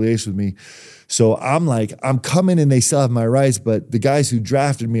 no affiliation with me. So I'm like, I'm coming and they still have my rights, but the guys who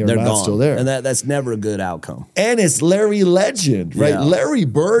drafted me are not still there. And that's never a good outcome. And it's Larry Legend, right? Yeah. Larry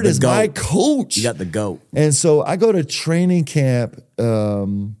Bird is my coach. You got the GOAT. And so I go to training camp.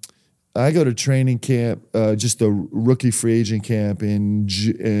 Just the rookie free agent camp in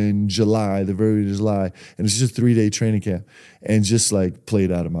July, the very July, and it's just a 3-day training camp, and just like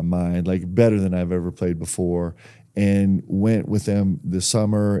played out of my mind, like better than I've ever played before, and went with them this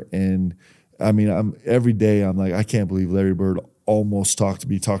summer. And I mean, every day I'm like, I can't believe Larry Bird almost talked to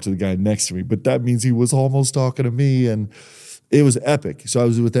the guy next to me, but that means he was almost talking to me, and it was epic. So I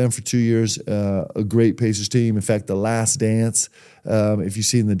was with them for 2 years, a great Pacers team. In fact, The Last Dance, if you've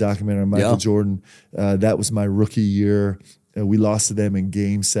seen the documentary on Michael Jordan, that was my rookie year. We lost to them in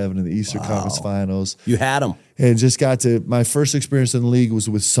Game 7 of the Eastern Conference Finals. You had them. And just got to, my first experience in the league was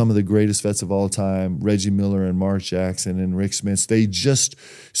with some of the greatest vets of all time, Reggie Miller and Mark Jackson and Rick Smith.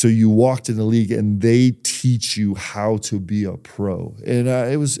 So you walked in the league and they teach you how to be a pro. And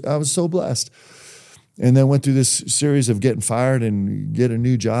I was so blessed. And then went through this series of getting fired and get a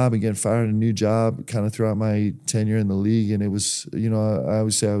new job and getting fired and a new job kind of throughout my tenure in the league. And it was, I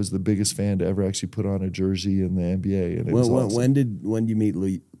always say I was the biggest fan to ever actually put on a jersey in the NBA. And it was awesome. When did you meet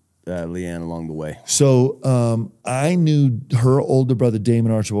Leanne along the way? So I knew her older brother,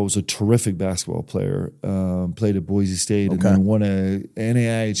 Damon Archibald, was a terrific basketball player, played at Boise State and then won a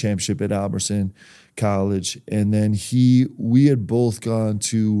NAIA championship at Albertson College. And then we had both gone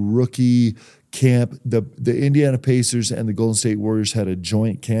to rookie camp. The Indiana Pacers and the Golden State Warriors had a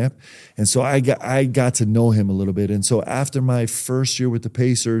joint camp, and so I got to know him a little bit. And so after my first year with the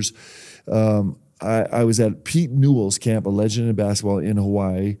Pacers, I was at Pete Newell's camp, a legend in basketball in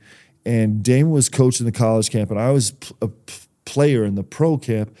Hawaii, and Damon was coaching the college camp, and I was a player in the pro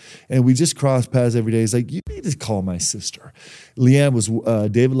camp, and we just crossed paths every day. He's like, you need to call my sister. Leanne was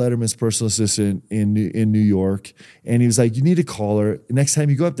David Letterman's personal assistant in New York, and he was like, you need to call her. Next time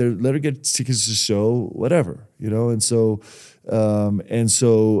you go up there, let her get tickets to the show, whatever, And so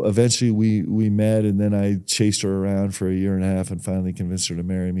eventually we met, and then I chased her around for a year and a half and finally convinced her to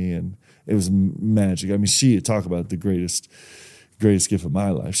marry me, and it was magic. I mean, talk about the greatest gift of my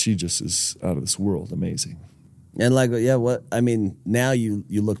life. She just is out of this world, amazing. And now you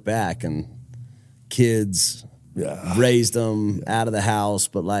look back and kids raised them out of the house,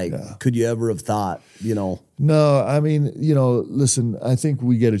 but could you ever have thought, No, I mean, listen, I think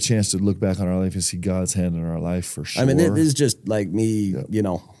we get a chance to look back on our life and see God's hand in our life for sure. I mean, it is just like me,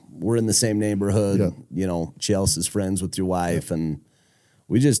 we're in the same neighborhood, Chelsea's friends with your wife, and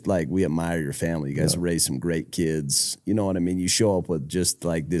we just we admire your family. You guys have raised some great kids. You know what I mean? You show up with just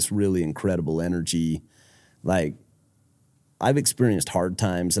this really incredible energy. I've experienced hard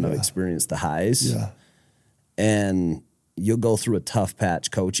times and I've experienced the highs. Yeah. And you'll go through a tough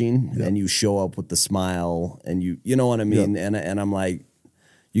patch coaching and you show up with the smile and you know what I mean? And I'm like,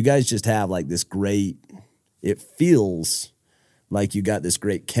 you guys just have this great, it feels like you got this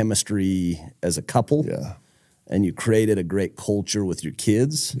great chemistry as a couple. Yeah. And you created a great culture with your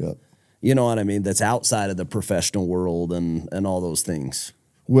kids. Yeah. You know what I mean? That's outside of the professional world and all those things.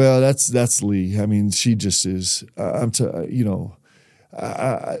 Well, that's Lee. I mean, she just is. I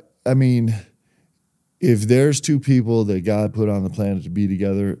mean, if there's two people that God put on the planet to be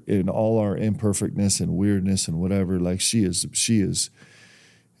together in all our imperfectness and weirdness and whatever, she is.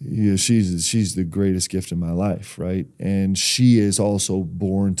 she's the greatest gift in my life, right? And she is also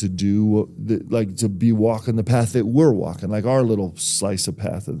born to to be walking the path that we're walking, like our little slice of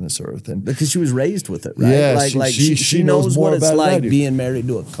path on this earth. And because she was raised with it, right? Yeah, she knows what it's like being married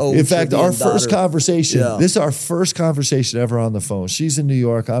to a coach. In fact, our first conversation, this is our first conversation ever on the phone. She's in New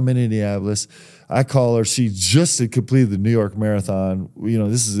York, I'm in Indianapolis. I call her. She just had completed the New York Marathon.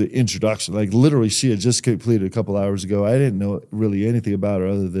 This is the introduction. Like literally, she had just completed a couple hours ago. I didn't know really anything about her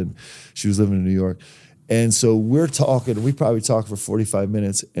other than she was living in New York. And so we're talking. We probably talked for 45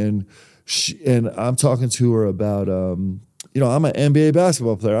 minutes, and I'm talking to her about. I'm an NBA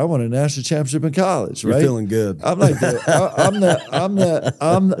basketball player. I won a national championship in college. Right? You're feeling good. I'm like,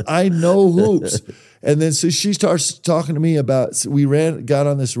 I know hoops. And then so she starts talking to me about, got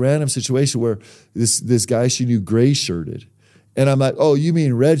on this random situation where this guy she knew gray shirted. And I'm like, oh, you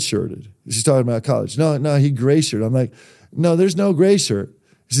mean red shirted? She's talking about college. No, he gray shirted. I'm like, no, there's no gray shirt.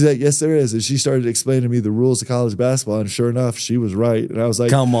 She's like, yes, there is. And she started explaining to me the rules of college basketball. And sure enough, she was right. And I was like,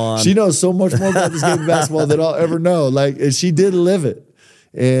 come on. She knows so much more about this game of basketball than I'll ever know. And she did live it.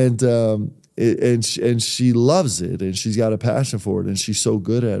 And she loves it. And she's got a passion for it. And she's so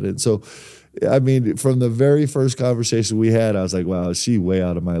good at it. And so, I mean, from the very first conversation we had, I was like, wow, she's way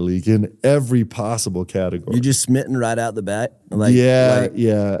out of my league in every possible category. You just smitten right out the bat?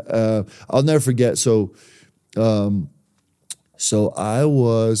 Yeah. I'll never forget. So I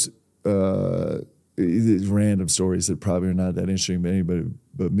was, random stories that probably are not that interesting to anybody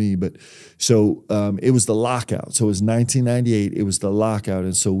but me. But so it was the lockout. So it was 1998. It was the lockout.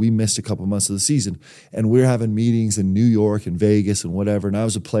 And so we missed a couple months of the season. And we were having meetings in New York and Vegas and whatever. And I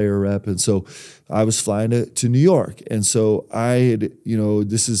was a player rep. And so I was flying to New York. And so I had,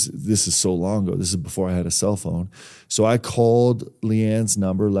 this is so long ago. This is before I had a cell phone. So I called Leanne's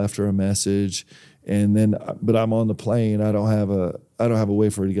number, left her a message. And then, but I'm on the plane. I don't have a way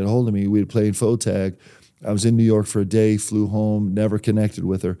for her to get a hold of me. We had played phone tag. I was in New York for a day, flew home, never connected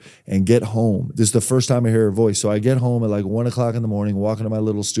with her, and get home. This is the first time I hear her voice. So I get home at like 1 o'clock in the morning, walk into my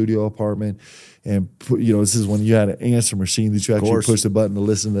little studio apartment, and this is when you had an answer machine that you actually push the button to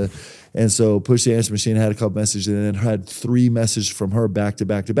listen to. And so push the answer machine, had a couple messages, and then had 3 messages from her back to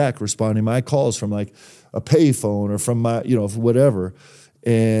back to back, responding to my calls from like a payphone or from my, whatever.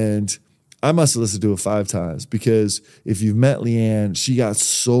 And I must have listened to it 5 times because if you've met Leanne, she got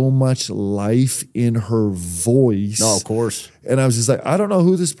so much life in her voice. No, of course. And I was just like, I don't know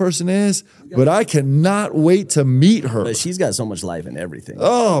who this person is, but I cannot wait to meet her. But she's got so much life in everything.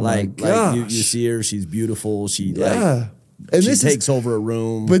 Oh, my gosh. Like you see her, she's beautiful. She and she takes over a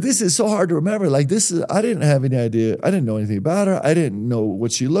room. But this is so hard to remember. Like I didn't have any idea. I didn't know anything about her. I didn't know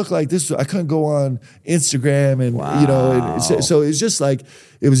what she looked like. I couldn't go on Instagram and so it's just like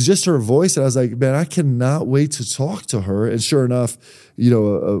it was just her voice, and I was like, man, I cannot wait to talk to her. And sure enough,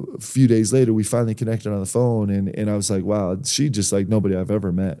 a few days later, we finally connected on the phone, and I was like, wow, she just like nobody I've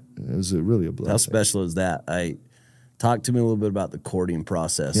ever met. It was really a blessing. How special is that? Talk to me a little bit about the courting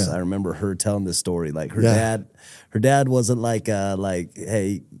process. Yeah. I remember her telling this story. Like her dad wasn't like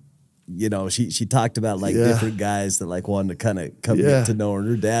hey, she talked about like different guys that like wanted to kind of come get to know her. And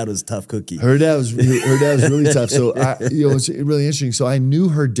her dad was a tough cookie. Her dad was really tough. So it's really interesting. So I knew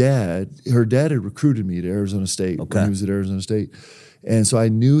her dad. Her dad had recruited me to Arizona State when he was at Arizona State. And so I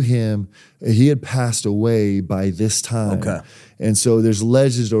knew him. He had passed away by this time. Okay. And so there's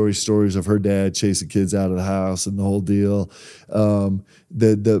legendary stories of her dad chasing kids out of the house and the whole deal.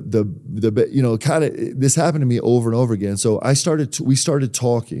 This happened to me over and over again. So we started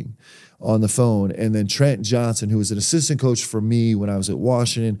talking on the phone, and then Trent Johnson, who was an assistant coach for me when I was at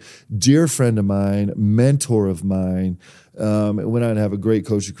Washington, dear friend of mine, mentor of mine, went on to have a great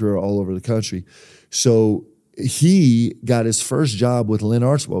coaching career all over the country. So he got his first job with Lynn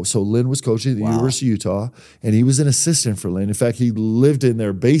Archibald. So Lynn was coaching at the University of Utah, and he was an assistant for Lynn. In fact, he lived in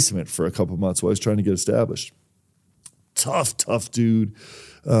their basement for a couple months while he was trying to get established. Tough dude,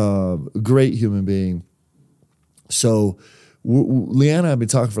 great human being. So Leanne and I have been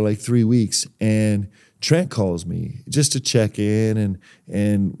talking for like 3 weeks, and Trent calls me just to check in,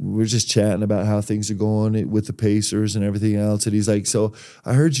 and we're just chatting about how things are going with the Pacers and everything else. And he's like, so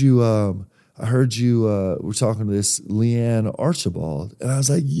I heard you were talking to this Leanne Archibald. And I was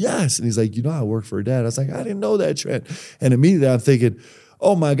like, yes. And he's like, I work for her dad. I was like, I didn't know that, Trent. And immediately I'm thinking,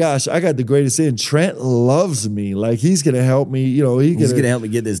 oh my gosh, I got the greatest in. Trent loves me. Like he's going to help me. He's going to help me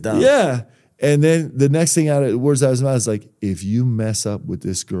get this done. Yeah. And then the next thing out of the words out of his mouth is like, if you mess up with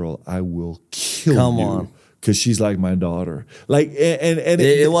this girl, I will kill you. because she's like my daughter. Like, and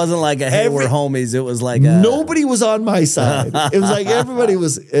It wasn't like a hey, we're homies. It was like nobody was on my side. It was like everybody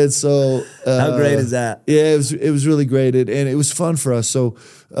was. And so, how great is that? Yeah, it was really great, and it was fun for us. So,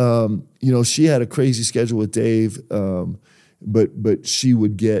 she had a crazy schedule with Dave, but she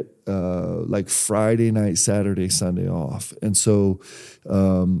would get like Friday night, Saturday, Sunday off, and so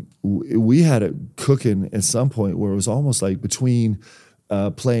we had it cooking at some point where it was almost like between.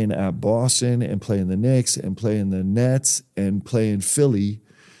 Playing at Boston and playing the Knicks and playing the Nets and playing Philly.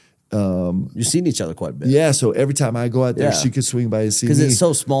 You've seen each other quite a bit. Yeah, so every time I go out there, she could swing by and see me. Because it's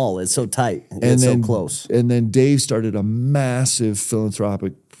so small, it's so tight, it's so close. And then Dave started a massive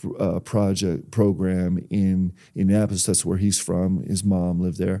philanthropic program in Indianapolis. That's where he's from. His mom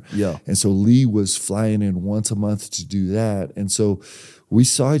lived there. Yeah. And so Lee was flying in once a month to do that. And so we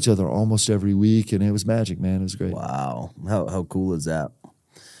saw each other almost every week, and it was magic, man. It was great. Wow. How cool is that?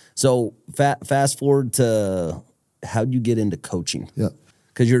 So fast forward to how'd you get into coaching? Yeah.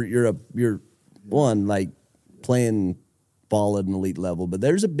 Because you're one, like playing ball at an elite level, but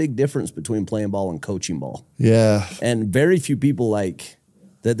there's a big difference between playing ball and coaching ball. Yeah. And very few people like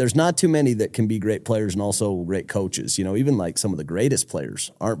that. There's not too many that can be great players and also great coaches. You know, even like some of the greatest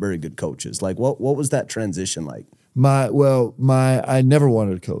players aren't very good coaches. Like what was that transition like? I never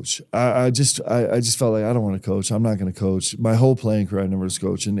wanted to coach. I just felt like I don't want to coach. I'm not going to coach. My whole playing career, I never was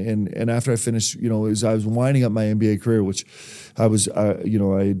coach. And after I finished, as I was winding up my NBA career, which I'd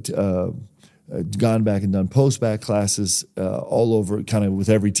gone back and done post-back classes all over, kind of with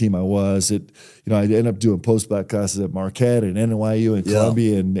every team I was. I ended up doing post-back classes at Marquette and NYU and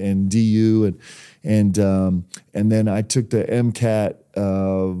Columbia and DU and then I took the MCAT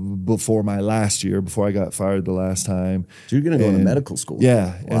before my last year, before I got fired the last time. So you're going to go to medical school? Yeah.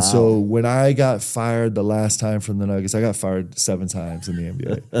 Wow. And so when I got fired the last time from the Nuggets, I got fired 7 times in the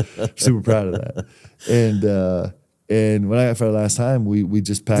NBA. Super proud of that. And when I got fired last time, we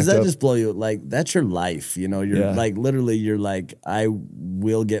just packed up. Does that just blow you? Like, that's your life, You're like, literally, you're like, I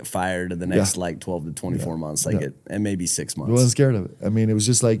will get fired in the next, 12 to 24 months, and maybe 6 months. I wasn't scared of it. I mean, it was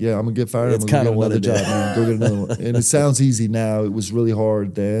just like, I'm going to get fired. It's I'm going to kind get of another job, man. Go get another one. And it sounds easy now. It was really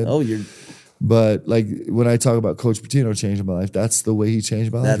hard then. Oh, But, like, when I talk about Coach Pitino changing my life, that's the way he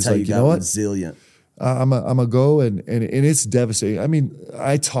changed my life. That's how like, you got resilient. I'm a go, and it's devastating. I mean,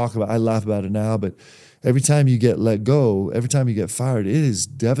 I laugh about it now, but every time you get let go, every time you get fired, it is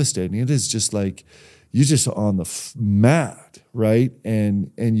devastating. It is just like you're just on the mat, right?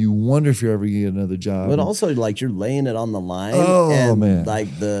 And you wonder if you're ever going to get another job. But also, like, you're laying it on the line. Oh, man.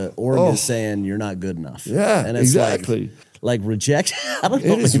 Like, the org is saying you're not good enough. Yeah, and it's exactly. Like rejection. I don't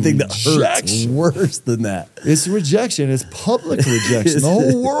know anything that hurts worse than that. It's rejection. It's public rejection. The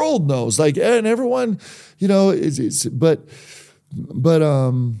whole world knows. Like, and everyone, but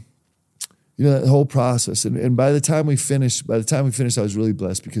that whole process. And by the time we finished, I was really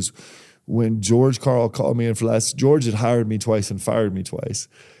blessed because when George Karl called me in George had hired me twice and fired me twice.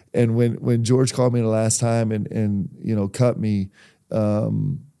 And when George called me the last time and cut me,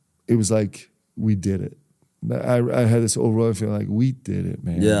 it was like, we did it. I had this overwhelming feeling like, we did it,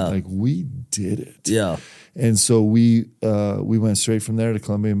 man. Yeah. Like, we did it. Yeah. And so we went straight from there to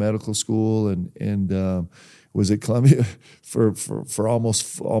Columbia Medical School and was at Columbia for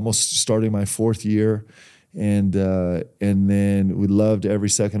almost starting my 4th year. And then we loved every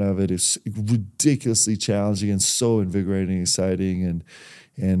second of it. It's ridiculously challenging and so invigorating and exciting.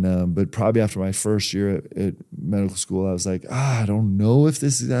 But probably after my first year at medical school, I was like, I don't know if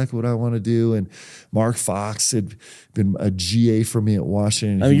this is exactly what I want to do. And Mark Fox had been a GA for me at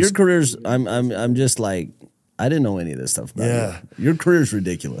Washington. I mean, your career's, I'm just like, I didn't know any of this stuff about you. Your career's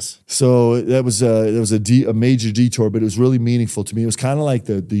ridiculous. So that was a major detour, but it was really meaningful to me. It was kind of like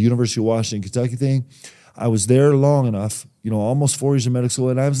the University of Washington, Kentucky thing. I was there long enough, almost 4 years in medical school,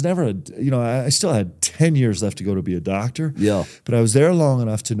 and I was never, I still had 10 years left to go to be a doctor. Yeah. But I was there long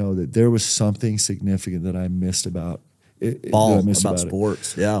enough to know that there was something significant that I missed about it. About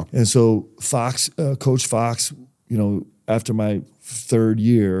sports. Yeah. And so Coach Fox, after my 3rd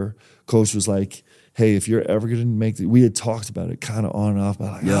year, Coach was like, hey, if you're ever going to make we had talked about it kind of on and off,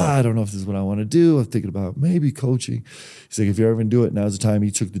 but I don't know if this is what I want to do. I'm thinking about maybe coaching. He's like, if you're ever going to do it, now's the time.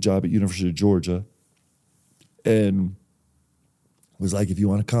 He took the job at University of Georgia. And was like, if you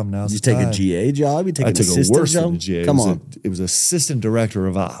want to come, now's the time. You take a GA job? You take an assistant job? I took a worse than a GA. Come on. It was assistant director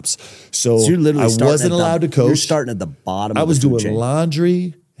of ops. So you're literally I wasn't allowed to coach. You're starting at the bottom I of the was food doing chain.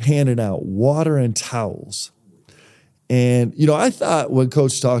 laundry, handing out water and towels. And, I thought when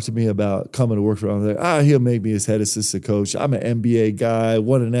Coach talked to me about coming to work for him, I was like, he'll make me his head assistant coach. I'm an NBA guy,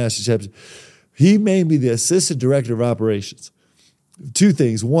 won a national championship. He made me the assistant director of operations. 2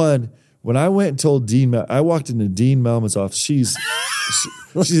 things. One, When I went and told Dean, I walked into Dean Melman's office. She's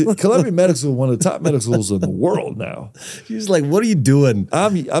Columbia Medical School, one of the top medical schools in the world now. She's like, what are you doing?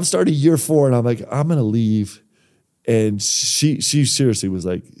 I'm starting year 4, and I'm like, I'm gonna leave. And she seriously was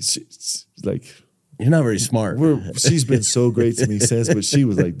like, you're not very smart. She's been so great to me since, but she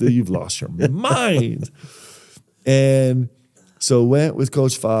was like, dude, you've lost your mind. And so went with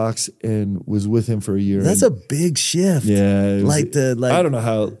Coach Fox and was with him for a year. That's a big shift. Yeah. Like I don't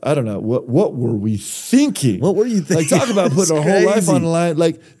know. What were we thinking? What were you thinking? Like, talk about putting our whole life on the line.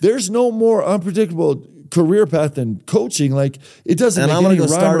 Like, there's no more unpredictable career path than coaching. Like, it doesn't make any rhyme or reason. And I'm going to go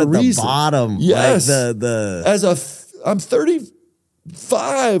start at the bottom. Yes. Like I'm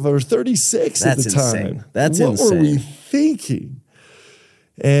 35 or 36 at the time. Insane. That's what insane. What were we thinking?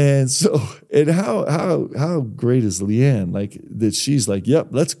 And so, and how great is Leanne? Like, that she's like, yep,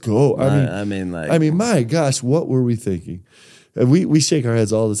 let's go. I mean, my gosh, what were we thinking? And we shake our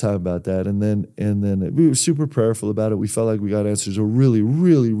heads all the time about that. And then we were super prayerful about it. We felt like we got answers. A really,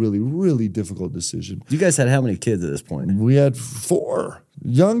 really, really, really difficult decision. You guys had how many kids at this point? We had 4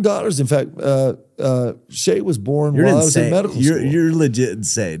 young daughters. In fact, Shay was born while I was in medical school. You're legit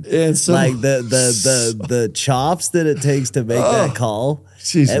insane. And so, like the chops that it takes to make that call.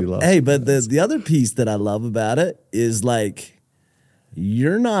 Hey, but the other piece that I love about it is, like,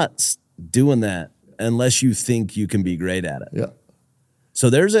 you're not doing that unless you think you can be great at it. Yeah. So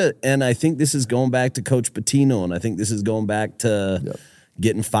and I think this is going back to Coach Patino, and I think this is going back to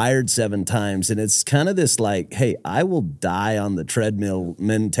getting fired 7 times. And it's kind of this, like, hey, I will die on the treadmill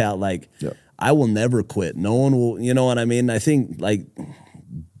mentality. Like, I will never quit. No one will, you know what I mean? I think, like,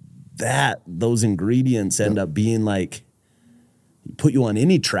 those ingredients end up being, like, put you on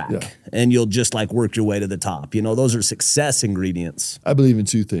any track and you'll just, like, work your way to the top. You know, those are success ingredients. I believe in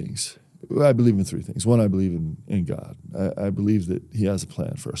 2 things. I believe in 3 things. 1, I believe in God. I believe that he has a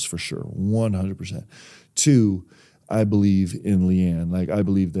plan for us, for sure, 100%. 2, I believe in Leanne. Like, I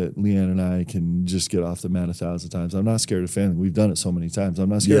believe that Leanne and I can just get off the mat 1,000 times. I'm not scared of failing. We've done it so many times. I'm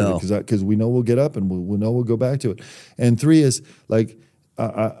not scared of it because we know we'll get up and we know we'll go back to it. And 3 is, like,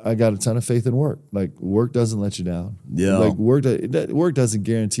 I got a ton of faith in work. Like, work doesn't let you down. Yeah. Like, work doesn't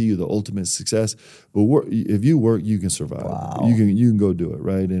guarantee you the ultimate success, but if you work, you can survive. Wow. You can go do it,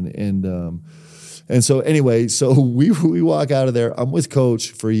 right? And so anyway, so we walk out of there. I'm with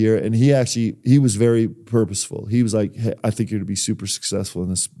Coach for a year, and he was very purposeful. He was like, hey, I think you're going to be super successful in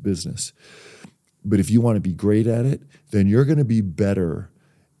this business, but if you want to be great at it, then you're going to be better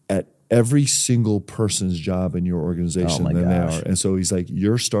at every single person's job in your organization than they are. And so he's like,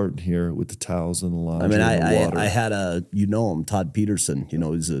 you're starting here with the towels and the laundry and the water. I had him, Todd Peterson,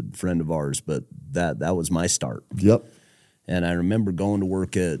 he's a friend of ours, but that was my start. Yep. And I remember going to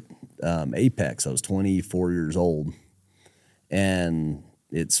work at Apex. I was 24 years old. And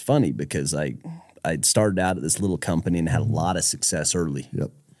it's funny because I'd started out at this little company and had a lot of success early.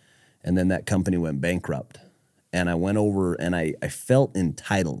 Yep. And then that company went bankrupt. And I went over and I felt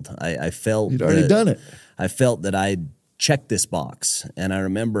entitled. I felt you'd already done it. I felt that I'd checked this box. And I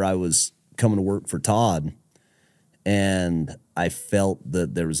remember I was coming to work for Todd, and I felt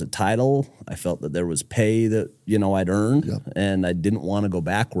that there was a title. I felt that there was pay that, I'd earned, and I didn't want to go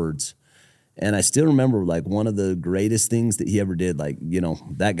backwards. And I still remember, like, one of the greatest things that he ever did, like,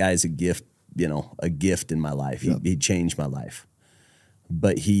 that guy's a gift, a gift in my life. He changed my life.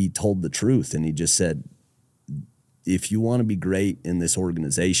 But he told the truth, and he just said, if you want to be great in this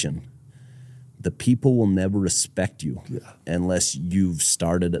organization, the people will never respect you unless you've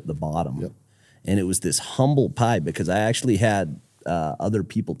started at the bottom. Yep. And it was this humble pie, because I actually had other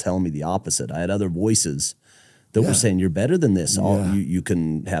people tell me the opposite. I had other voices that were saying, you're better than this. You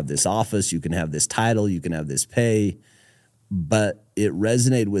can have this office, you can have this title, you can have this pay. But it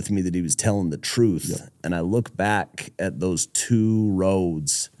resonated with me that he was telling the truth. Yep. And I look back at those 2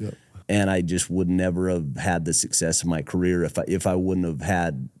 roads, and I just would never have had the success of my career if I wouldn't have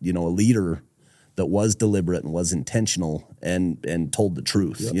had, a leader that was deliberate and was intentional and told the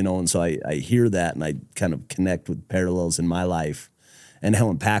truth, And so I hear that, and I kind of connect with parallels in my life and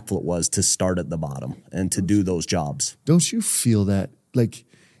how impactful it was to start at the bottom and to do those jobs. Don't you feel that, like,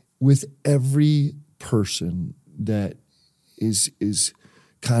 with every person that is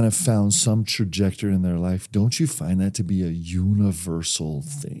kind of found some trajectory in their life, don't you find that to be a universal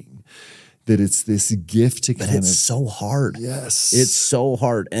thing? That it's this gift to kind of... It's so hard. Yes. It's so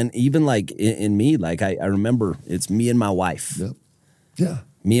hard. And even, like, in me, like, I remember it's me and my wife. Yep. Yeah.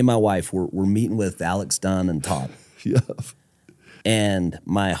 Me and my wife, we're meeting with Alex Dunn and Todd. And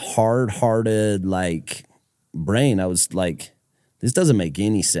my hard-hearted, like, brain, I was like, this doesn't make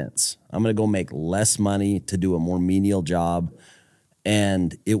any sense. I'm going to go make less money to do a more menial job.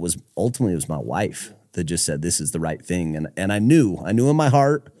 And it was my wife that just said, this is the right thing. And I knew in my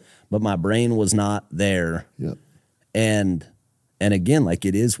heart, but my brain was not there. Yep. And again, like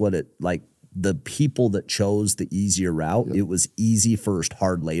it is what it, like the people that chose the easier route, it was easy first,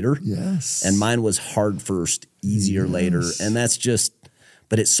 hard later. Yes. And mine was hard first, easier later. And that's just,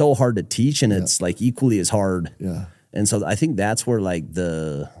 but it's so hard to teach, and it's like equally as hard. Yeah. And so I think that's where like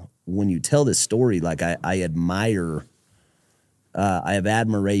when you tell this story, like I admire, I have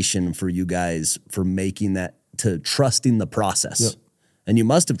admiration for you guys for making that, to trusting the process. Yep. And you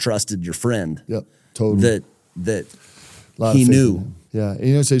must have trusted your friend. Yep. Totally. That Lot of he faith knew. in him. Yeah,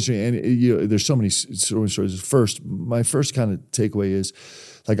 and it's interesting, and there's so many stories. First, my first kind of takeaway is,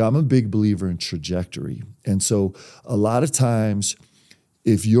 like, I'm a big believer in trajectory, and so a lot of times,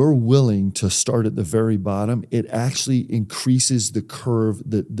 if you're willing to start at the very bottom, it actually increases the curve,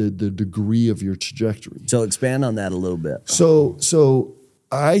 the degree of your trajectory. So expand on that a little bit. So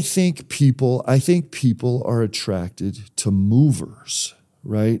I think people are attracted to movers,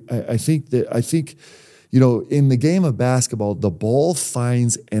 right? I think in the game of basketball, the ball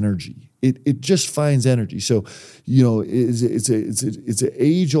finds energy. It just finds energy. So, it's an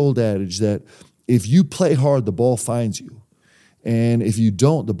age-old adage that if you play hard, the ball finds you. And if you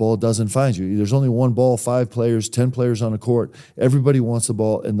don't, the ball doesn't find you. There's only one ball, 5 players, 10 players on a court. Everybody wants the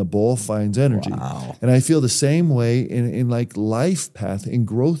ball, and the ball finds energy. Wow. And I feel the same way in like life path, in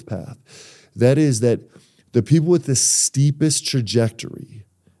growth path. That is that the people with the steepest trajectory,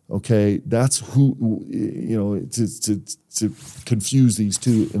 okay, that's who, to confuse these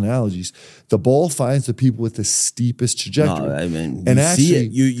two analogies, the ball finds the people with the steepest trajectory. No, I mean, and you actually, see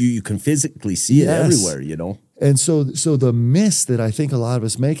it. You can physically see it everywhere, And so the miss that I think a lot of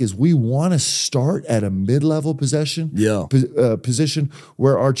us make is we want to start at a mid-level position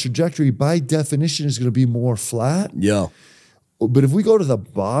where our trajectory by definition is going to be more flat. Yeah. But if we go to the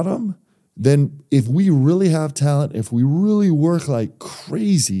bottom, then if we really have talent, if we really work like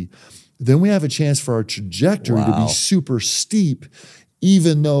crazy, then we have a chance for our trajectory to be super steep,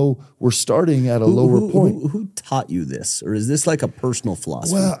 even though we're starting at a lower point. Who taught you this? Or is this like a personal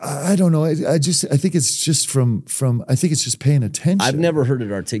philosophy? Well, I don't know. I think it's just from I think it's just paying attention. I've never heard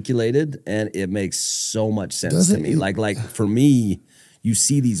it articulated, and it makes so much sense to me. Like for me, you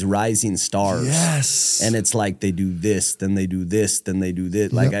see these rising stars. Yes. And it's like they do this, then they do this, then they do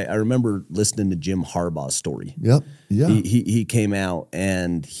this. Like I remember listening to Jim Harbaugh's story. Yep. Yeah. He came out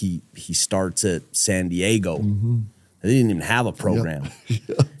and he starts at San Diego. Mm-hmm. They didn't even have a program.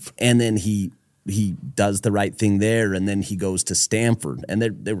 Yep. And then he does the right thing there, and then he goes to Stanford, and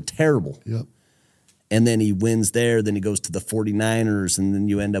they were terrible. Yep. And then he wins there, then he goes to the 49ers, and then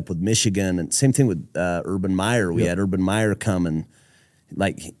you end up with Michigan. And same thing with Urban Meyer. We had Urban Meyer come, and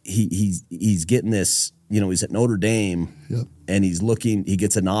like he's getting this, he's at Notre Dame, and he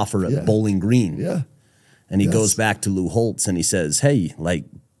gets an offer at Bowling Green. Yeah. And he goes back to Lou Holtz, and he says, hey, like,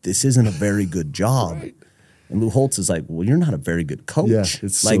 this isn't a very good job. Right. And Lou Holtz is like, well, you're not a very good coach. Yeah,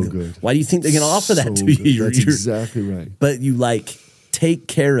 it's like, so good. Why do you think they're going to offer that to you? That's exactly right. But you like take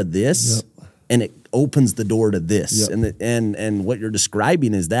care of this, and it opens the door to this. And what you're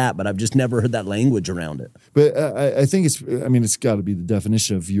describing is that, but I've just never heard that language around it. But I think it's got to be the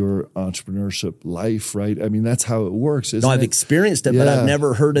definition of your entrepreneurship life, right? I mean, that's how it works, isn't it? I've experienced it, but I've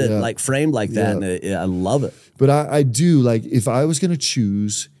never heard it like framed like that, and I love it. But I do, like, if I was going to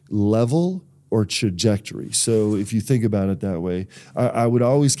choose level or trajectory. So if you think about it that way, I would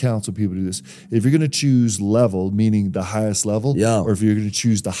always counsel people to do this. If you're going to choose level, meaning the highest level, or if you're going to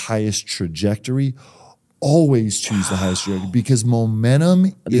choose the highest trajectory, always choose the highest trajectory, because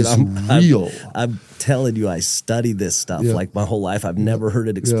momentum is real. I'm telling you, I study this stuff like my whole life. I've never heard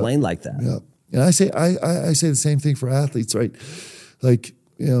it explained like that. Yeah. And I say the same thing for athletes, right? Like,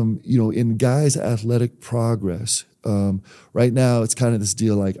 in guys' athletic progress, right now it's kind of this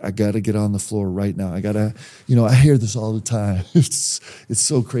deal like, I got to get on the floor right now. I got to, I hear this all the time. It's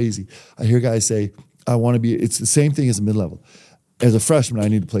so crazy. I hear guys say, I want to be, it's the same thing as a mid-level. As a freshman, I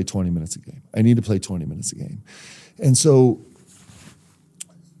need to play 20 minutes a game. I need to play 20 minutes a game. And so,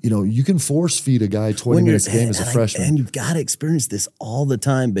 you can force feed a guy 20 minutes a game as a freshman. And you've got to experience this all the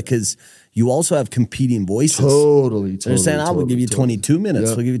time, because you also have competing voices. Totally. They're saying, I will give you 22 minutes.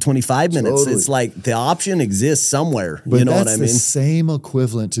 We'll give you 25 minutes. It's like the option exists somewhere. But you know what I that's mean? the same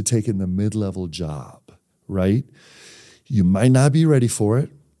equivalent to taking the mid-level job, right? You might not be ready for it.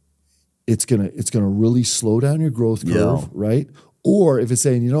 It's gonna really slow down your growth curve, right? Or if it's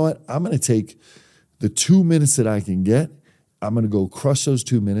saying, you know what, I'm going to take the 2 minutes that I can get, I'm going to go crush those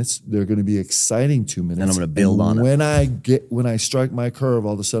 2 minutes. They're going to be exciting 2 minutes. And I'm going to build on it. When I strike my curve,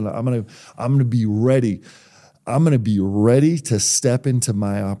 all of a sudden I'm going to be ready. I'm going to be ready to step into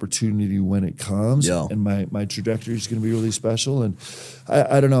my opportunity when it comes. Yeah. And my trajectory is going to be really special. And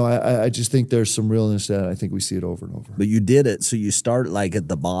I don't know. I just think there's some realness to that. I think we see it over and over. But you did it. So you start like at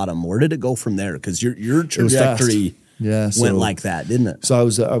the bottom. Where did it go from there? Because your trajectory went like that, didn't it? So I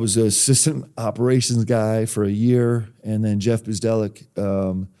was an assistant operations guy for a year. And then Jeff Buzdelik,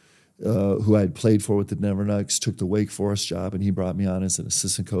 who I had played for with the Denver Nuggets, took the Wake Forest job, and he brought me on as an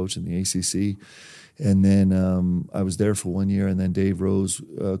assistant coach in the ACC. And then I was there for 1 year, and then Dave Rose,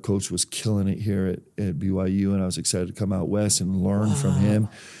 coach, was killing it here at BYU, and I was excited to come out west and learn from him.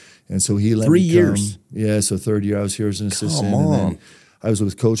 And so he let 3 me years. come. Yeah, so third year I was here as an assistant. And then I was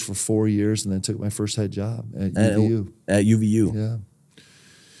with coach for 4 years, and then took my first head job at UVU. At UVU. Yeah.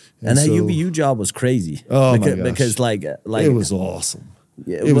 And that UVU job was crazy. Oh, because, my gosh. Because like it was awesome.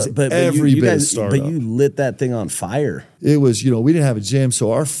 Yeah, it was every you bit guys, startup. But you lit that thing on fire. It was, we didn't have a gym.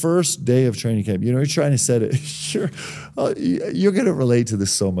 So our first day of training camp, you're trying to set it. You're going to relate to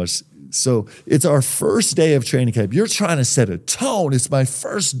this so much. So it's our first day of training camp. You're trying to set a tone. It's my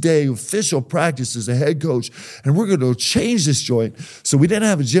first day of official practice as a head coach, and we're going to change this joint. So we didn't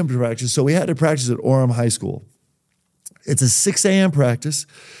have a gym to practice, so we had to practice at Orem High School. It's a 6 a.m. practice.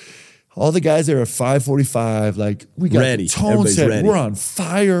 All the guys there at 5:45, like we got ready. The tone Everybody's set. ready. We're on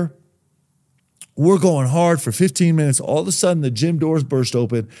fire. We're going hard for 15 minutes. All of a sudden, the gym doors burst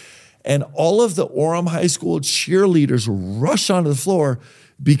open, and all of the Orem High School cheerleaders rush onto the floor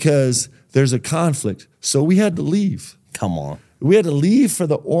because there's a conflict. So we had to leave. Come on. We had to leave for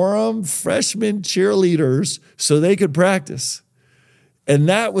the Orem freshman cheerleaders so they could practice. And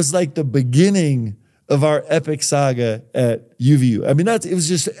that was like the beginning of our epic saga at UVU. I mean, it was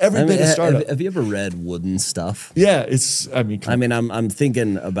just every bit of startup. Have you ever read Wooden Stuff? Yeah, I'm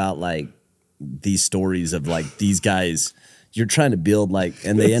thinking about like these stories of like these guys you're trying to build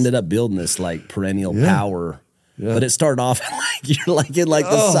and they ended up building this like perennial power. Yeah. But it started off you're like in like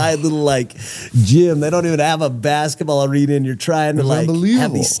the side little like gym. They don't even have a basketball arena, and you're trying to like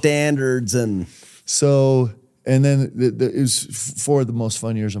have these standards and so. And then it was four of the most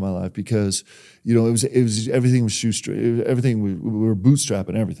fun years of my life because, it was everything was shoestring, everything we were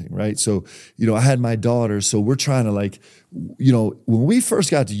bootstrapping everything, right? So, I had my daughter, so we're trying to when we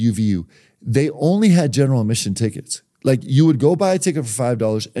first got to UVU, they only had general admission tickets. Like you would go buy a ticket for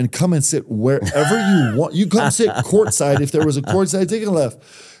 $5 and come and sit wherever you want. You come sit courtside if there was a courtside ticket left.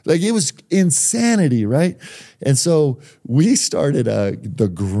 Like it was insanity, right? And so we started the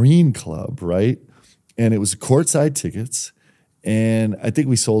Green Club, right? And it was courtside tickets. And I think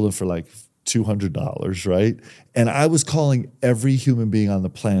we sold them for like $200, right? And I was calling every human being on the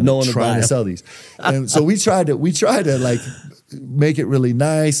planet trying to sell these. And so we tried to like make it really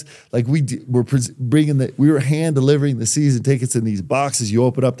nice. Like we were hand delivering the season tickets in these boxes. You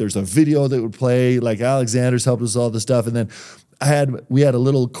open up, there's a video that would play. Like Alexander's helped us with all this stuff. And then we had a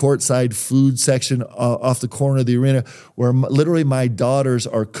little courtside food section off the corner of the arena where literally my daughters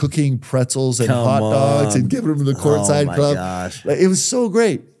are cooking pretzels and hot dogs and giving them to the courtside club. Gosh. It was so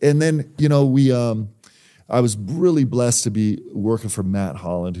great. And then, I was really blessed to be working for Matt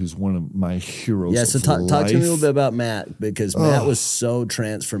Holland, who's one of my heroes. Yeah, so talk to me a little bit about Matt, because Matt was so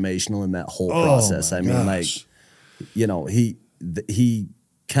transformational in that whole process. I mean, he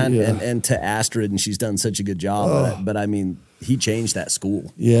kind of, and to Astrid, and she's done such a good job, but I mean, he changed that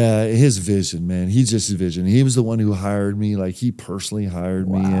school. Yeah, his vision, man. He's just his vision. He was the one who hired me. Like he personally hired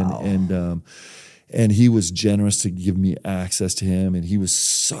me, and he was generous to give me access to him. And he was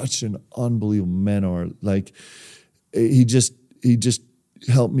such an unbelievable mentor. Like he just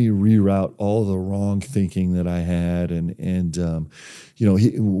helped me reroute all the wrong thinking that I had. And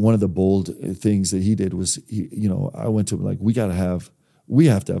one of the bold things that he did was, I went to him like, we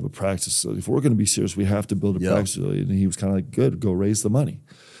have to have a practice facility. If we're going to be serious, we have to build a practice facility. And he was kind of like, good, go raise the money.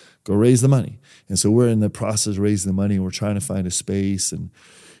 And so we're in the process of raising the money, and we're trying to find a space, and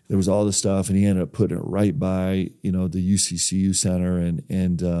there was all this stuff, and he ended up putting it right by, the UCCU Center.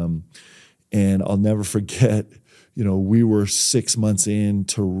 And I'll never forget, we were 6 months in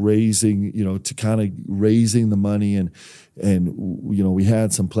to raising the money, and we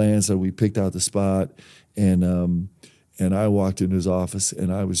had some plans that we picked out the spot, and I walked into his office,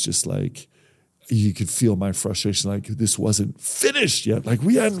 and I was just like, you could feel my frustration, like this wasn't finished yet. Like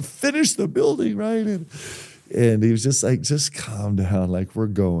we hadn't finished the building, right? And he was just like, just calm down, like we're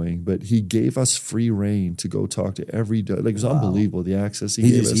going. But he gave us free reign to go talk to every, like it was unbelievable, the access he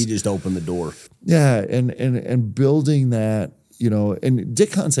gave us. He just opened the door. Yeah, and building that, and Dick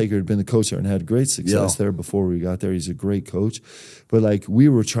Hunsaker had been the coach there and had great success there before we got there. He's a great coach. But like we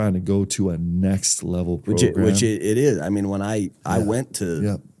were trying to go to a next level program. Which it is. I mean, when I went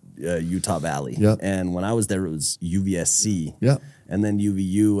to Utah Valley. Yeah. And when I was there, it was UVSC. Yeah. And then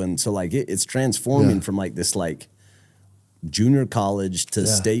UVU. And so like it's transforming Yeah. from like this like junior college to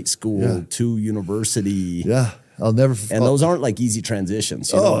state school Yeah. to university. Yeah. I'll never. And those aren't like easy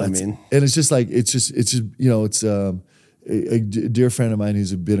transitions. You know what I mean? And it's just it's a dear friend of mine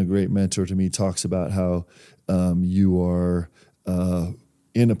who's been a great mentor to me talks about how you are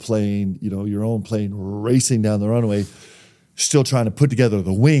in a plane, your own plane racing down the runway, still trying to put together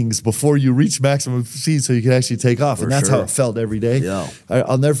the wings before you reach maximum speed so you can actually take off. And that's how it felt every day. Yeah.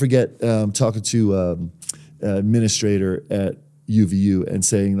 I'll never forget talking to administrator at UVU and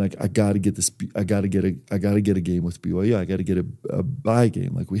saying like, I got to get a game with BYU. I got to get a bye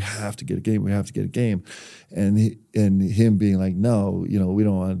game. Like we have to get a game. We have to get a game. And him being like, no, we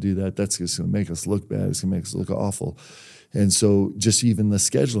don't want to do that. That's just going to make us look bad. It's going to make us look awful. And so just even the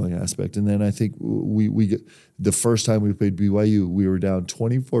scheduling aspect. And then I think we the first time we played BYU, we were down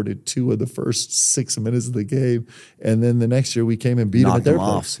 24-2 in the first 6 minutes of the game. And then the next year we came and beat them at their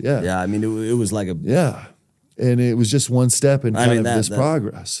place. Yeah. Yeah. I mean, it was like and it was just one step in this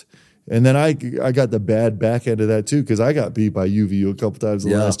progress. And then I got the bad back end of that too, because I got beat by UVU a couple times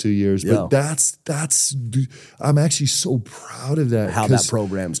in the last 2 years. But that's I'm actually so proud of that. How that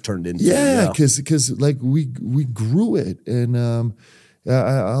program's turned into. Because like we grew it, and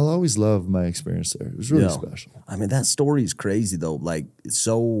I'll always love my experience there. It was really special. I mean, that story is crazy though. Like it's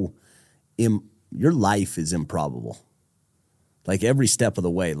so, your life is improbable. Like every step of the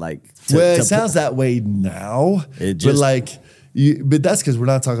way, like it sounds that way now, but that's because we're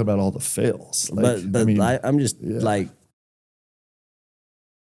not talking about all the fails. Like, but I mean, I'm just like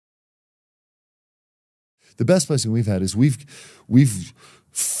the best blessing we've had is we've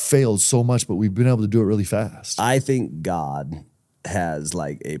failed so much, but we've been able to do it really fast. I think God has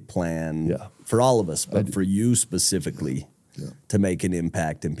like a plan for all of us, but for you specifically. To make an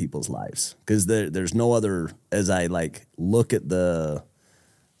impact in people's lives, because there's no other. As I like look at the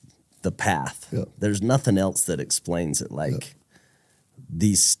path, there's nothing else that explains it. Like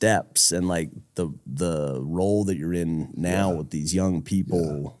these steps and like the role that you're in now with these young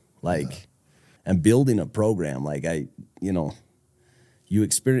people, and building a program. Like you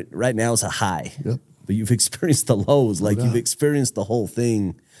experience right now is a high, but you've experienced the lows. Like you've experienced the whole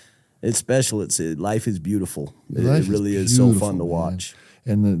thing. It's special. Life is beautiful. It really is so fun to watch.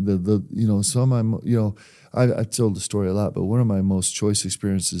 Man. And I told the story a lot, but one of my most choice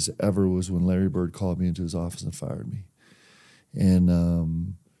experiences ever was when Larry Bird called me into his office and fired me. And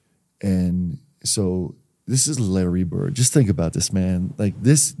so this is Larry Bird. Just think about this, man. Like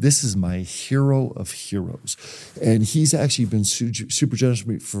this is my hero of heroes. And he's actually been super generous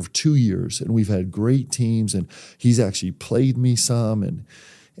with me for 2 years, and we've had great teams, and he's actually played me some,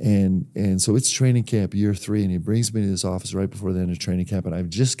 and so it's training camp year 3, and he brings me to his office right before the end of training camp, and I've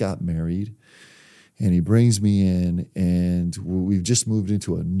just got married, and he brings me in, and we've just moved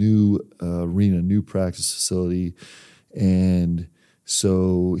into a new arena, new practice facility, and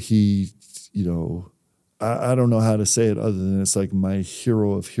so he, I don't know how to say it other than it's like my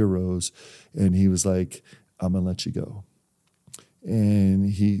hero of heroes, and he was like, I'm gonna let you go. And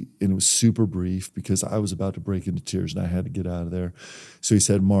it was super brief because I was about to break into tears and I had to get out of there. So he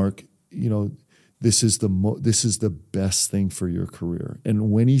said, Mark, this is the best thing for your career.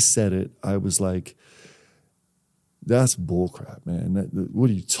 And when he said it, I was like, that's bullcrap, man. What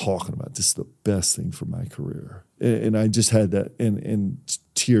are you talking about? This is the best thing for my career. And I just had that and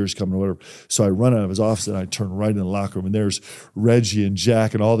tears coming or whatever. So I run out of his office and I turn right in the locker room, and there's Reggie and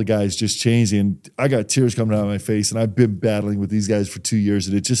Jack and all the guys just changing. And I got tears coming out of my face, and I've been battling with these guys for 2 years,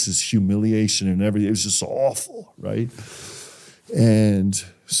 and it just is humiliation and everything. It was just awful, right? And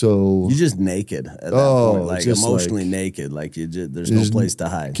so you're just naked at that point, like emotionally naked. Like there's no place to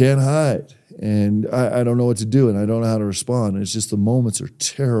hide. Can't hide. And I don't know what to do, and I don't know how to respond. And it's just the moments are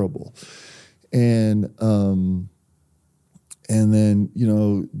terrible. And then,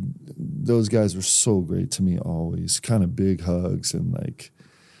 those guys were so great to me always, kind of big hugs and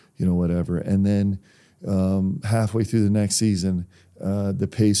whatever. And then halfway through the next season, the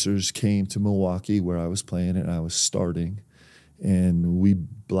Pacers came to Milwaukee where I was playing and I was starting, and we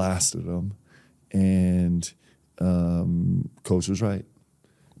blasted them. And coach was right.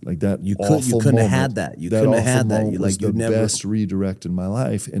 Like that, you couldn't have had that. You couldn't have had that. You never best redirect in my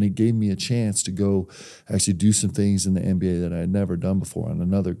life, and it gave me a chance to go actually do some things in the NBA that I had never done before on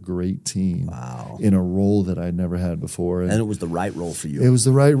another great team. Wow. In a role that I'd never had before, and it was the right role for you. It was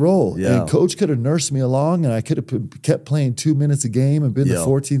the right role. Yeah. And coach could have nursed me along, and I could have kept playing 2 minutes a game and been the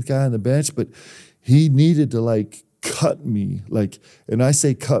 14th guy on the bench, but he needed to cut me, and I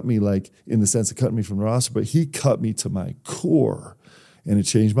say cut me in the sense of cut me from the roster, but he cut me to my core. and it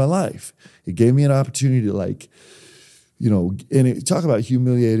changed my life. It gave me an opportunity to talk about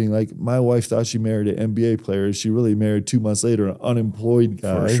humiliating. Like, my wife thought she married an NBA player. She really married 2 months later an unemployed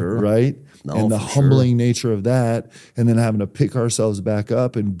guy, For sure. right? No, and the humbling nature of that, and then having to pick ourselves back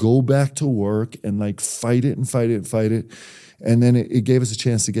up and go back to work and like fight it. And then it gave us a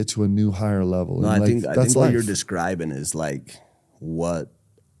chance to get to a new higher level. No, and I think that's what life. you're describing is like what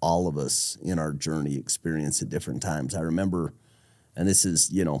all of us in our journey experience at different times. I remember, and this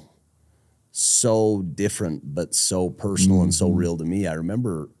is, so different, but so personal and so real to me. I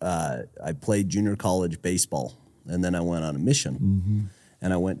remember I played junior college baseball, and then I went on a mission,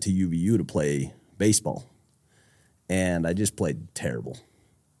 and I went to UVU to play baseball, and I just played terrible.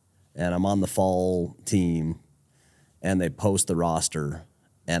 And I'm on the fall team, and they post the roster,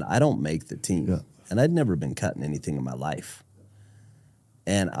 and I don't make the team. Yeah. And I'd never been cut in anything in my life.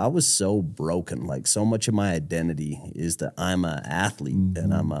 And I was so broken. Like, so much of my identity is that I'm an athlete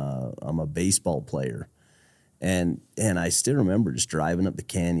and I'm a baseball player. And I still remember just driving up the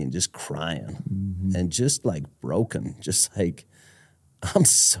canyon, just crying and just like broken, just like, I'm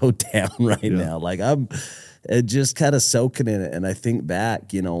so down right now. Like, I'm just kind of soaking in it. And I think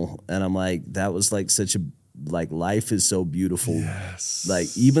back, and I'm like, that was like such a, like, life is so beautiful. Yes.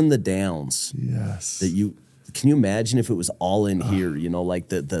 Like, even the downs Yes. Can you imagine if it was all in here, like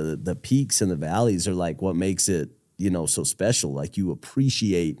the peaks and the valleys are like what makes it, so special. Like, you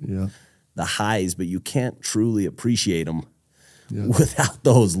appreciate the highs, but you can't truly appreciate them without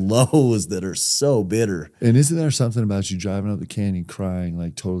those lows that are so bitter. And isn't there something about you driving up the canyon crying,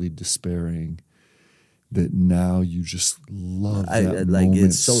 like totally despairing, that now you just love that moment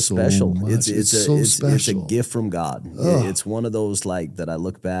it's so special. much. It's special. a gift from God. It's one of those, like, that I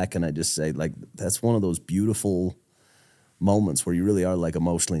look back and I just say, like, that's one of those beautiful moments where you really are like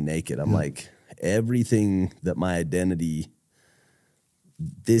emotionally naked. I'm like, everything that my identity,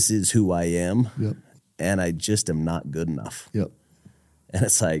 this is who I am, and I just am not good enough. Yep. And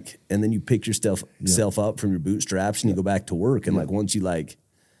it's like, and then you pick yourself up from your bootstraps and you go back to work, and like, once you like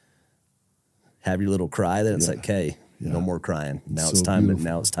have your little cry, then it's like, hey, no more crying. Now it's time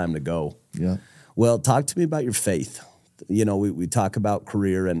to go. Yeah. Well, talk to me about your faith. We talk about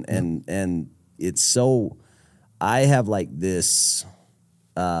career and it's so, I have like this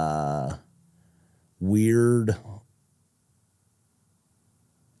weird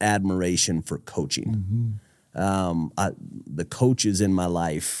admiration for coaching. The coaches in my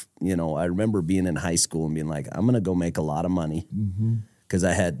life, I remember being in high school and being like, I'm going to go make a lot of money. Because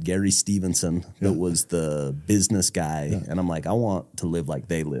I had Gary Stevenson that was the business guy, and I'm like, I want to live like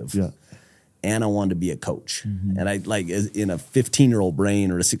they live. And I wanted to be a coach. And I, like, in a 15-year-old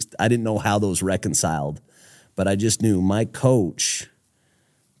brain or I didn't know how those reconciled, but I just knew my coach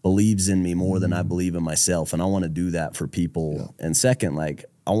believes in me more than I believe in myself, and I want to do that for people. And second, like,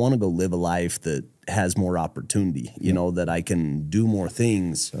 I want to go live a life that has more opportunity, that I can do more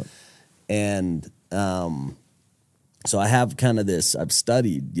things. And so I have kind of this, I've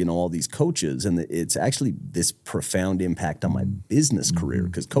studied, all these coaches, and it's actually this profound impact on my business career,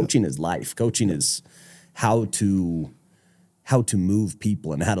 because coaching is life. Coaching is how to move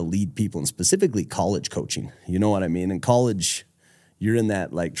people and how to lead people, and specifically college coaching. You know what I mean? In college, you're in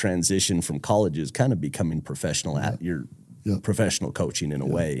that like transition from colleges kind of becoming professional at your professional coaching in a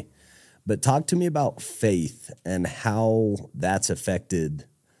way. But talk to me about faith and how that's affected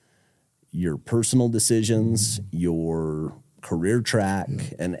your personal decisions, your career track,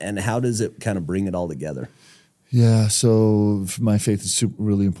 and how does it kind of bring it all together? Yeah, so my faith is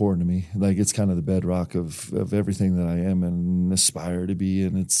really important to me. Like, it's kind of the bedrock of everything that I am and aspire to be,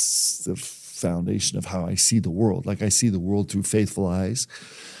 and it's the foundation of how I see the world. Like, I see the world through faithful eyes.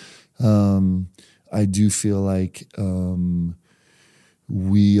 I do feel like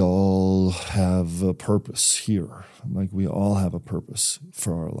we all have a purpose here. Like, we all have a purpose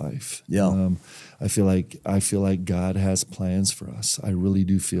for our life. I feel like God has plans for us. I really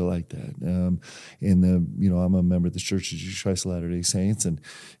do feel like that. I'm a member of the Church of Jesus Christ of Latter-day Saints, and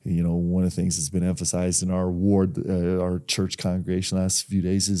one of the things that's been emphasized in our ward, our church congregation last few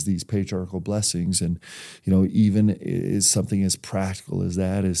days, is these patriarchal blessings. And even is something as practical as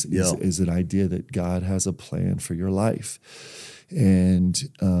that is an idea that God has a plan for your life. And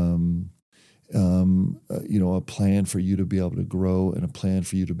a plan for you to be able to grow, and a plan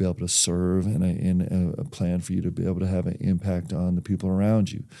for you to be able to serve, and a plan for you to be able to have an impact on the people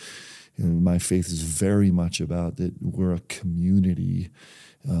around you. My faith is very much about that we're a community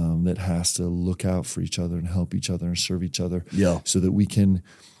that has to look out for each other and help each other and serve each other, so that we can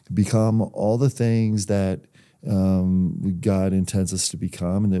become all the things that God intends us to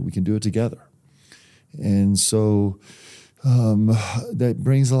become, and that we can do it together. And so that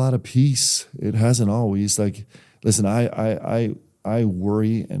brings a lot of peace. It hasn't always. Like, listen, I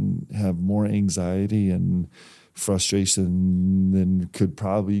worry and have more anxiety and frustration than could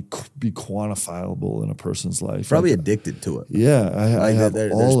probably be quantifiable in a person's life. Probably like, addicted to it. Yeah, I have all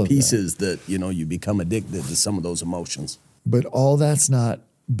there's of pieces that you become addicted to some of those emotions. But all that's not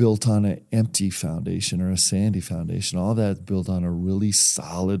built on an empty foundation or a sandy foundation. All that's built on a really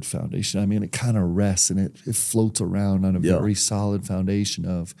solid foundation. I mean, it kind of rests and it floats around on a very solid foundation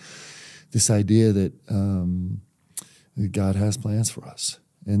of this idea that God has plans for us.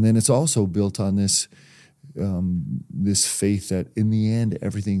 And then it's also built on this this faith that in the end,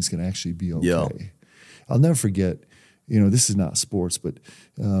 everything's going to actually be okay. Yeah. I'll never forget, this is not sports, but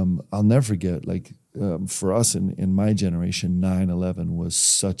I'll never forget, like, for us in my generation, 9/11 was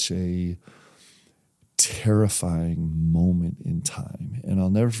such a terrifying moment in time. And I'll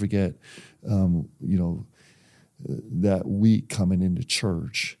never forget, that week coming into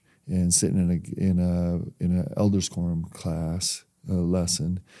church and sitting in a elders quorum class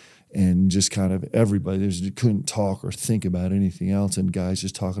lesson, and just kind of everybody couldn't talk or think about anything else, and guys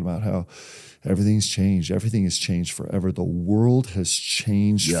just talking about how everything's changed. Everything has changed forever. The world has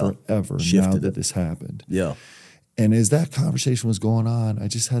changed forever now that this happened. Yeah. And as that conversation was going on, I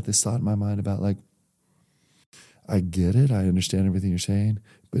just had this thought in my mind about, like, I get it. I understand everything you're saying,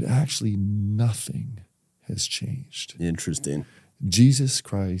 but actually nothing has changed. Interesting. Jesus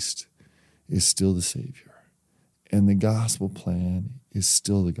Christ is still the Savior. And the gospel plan is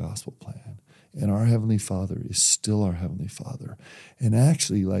still the gospel plan. And our Heavenly Father is still our Heavenly Father. And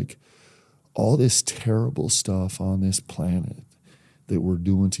actually, like, all this terrible stuff on this planet that we're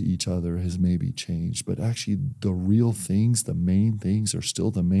doing to each other has maybe changed. But actually, the real things, the main things, are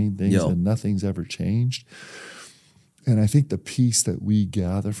still the main things, and nothing's ever changed. And I think the peace that we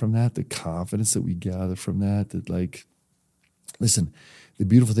gather from that, the confidence that we gather from that, like, listen, the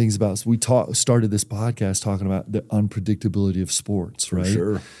beautiful things about we started this podcast talking about the unpredictability of sports, right? For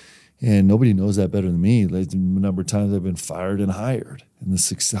sure. And nobody knows that better than me. Like, the number of times I've been fired and hired, and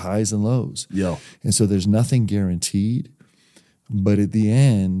the highs and lows. Yeah. And so there's nothing guaranteed. But at the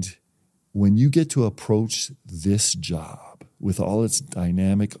end, when you get to approach this job with all its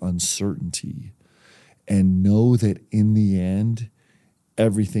dynamic uncertainty and know that in the end,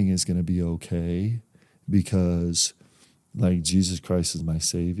 everything is going to be okay because, like, Jesus Christ is my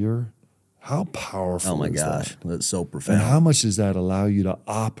Savior, how powerful is that? Oh my gosh, that's so profound. And how much does that allow you to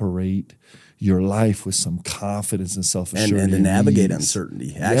operate your life with some confidence and self-assurance? And to navigate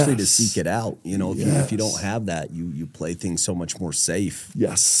uncertainty, actually to seek it out. If you don't have that, you play things so much more safe.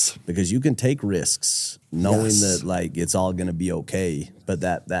 Yes. Because you can take risks knowing that, like, it's all going to be okay. But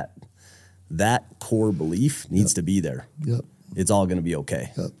that core belief needs to be there. Yep. It's all going to be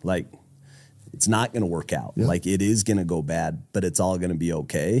okay. Yep. Like, it's not going to work out. Yep. Like, it is going to go bad, but it's all going to be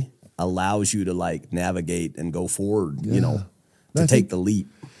okay. Allows you to, like, navigate and go forward, to take the leap.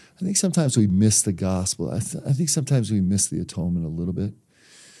 I think sometimes we miss the gospel. I think sometimes we miss the atonement a little bit.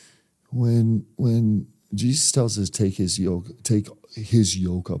 When Jesus tells us take his yoke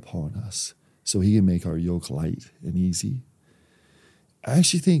upon us so he can make our yoke light and easy, I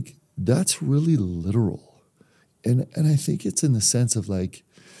actually think that's really literal. And I think it's in the sense of, like,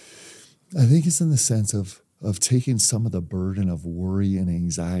 of taking some of the burden of worry and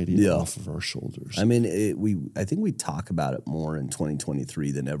anxiety off of our shoulders. I mean, I think we talk about it more in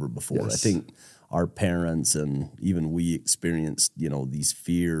 2023 than ever before. Yes. I think our parents and even we experienced, these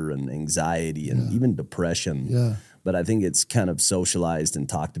fear and anxiety and even depression. Yeah. But I think it's kind of socialized and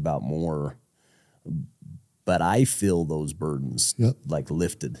talked about more. But I feel those burdens like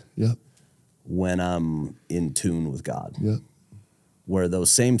lifted when I'm in tune with God. Yep. Where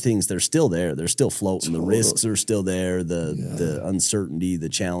those same things, they're still there. They're still floating. The risks are still there, the uncertainty, the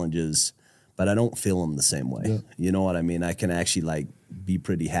challenges, but I don't feel them the same way. Yeah. You know what I mean? I can actually, like, be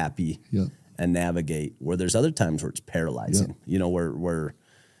pretty happy and navigate, where there's other times where it's paralyzing, where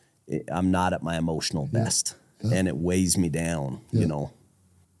I'm not at my emotional best and it weighs me down,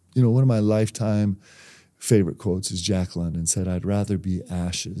 One of my lifetime favorite quotes is Jack London said, "I'd rather be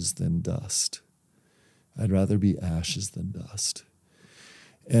ashes than dust. I'd rather be ashes than dust."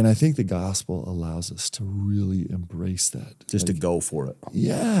 And I think the gospel allows us to really embrace that. Just to go for it.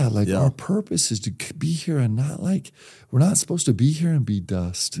 Yeah, our purpose is to be here and not, like, we're not supposed to be here and be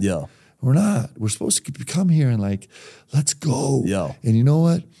dust. Yeah. We're not. We're supposed to come here and, like, let's go. Yeah. And you know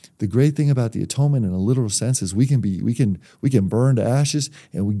what? The great thing about the atonement in a literal sense is we can burn to ashes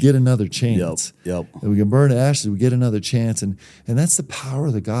and we get another chance. Yep. And we can burn to ashes, we get another chance. And that's the power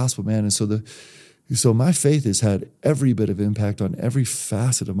of the gospel, man. And so my faith has had every bit of impact on every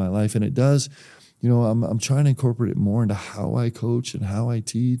facet of my life, and it does I'm trying to incorporate it more into how I coach and how I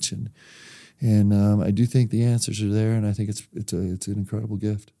teach, and I do think the answers are there, and I think it's an incredible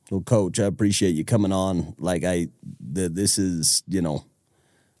gift. Well, Coach, I appreciate you coming on. Like this is,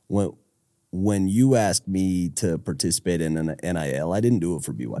 when you asked me to participate in an NIL, I didn't do it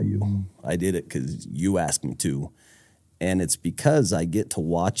for BYU. Mm-hmm. I did it because you asked me to, and it's because I get to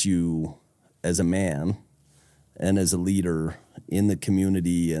watch you as a man and as a leader in the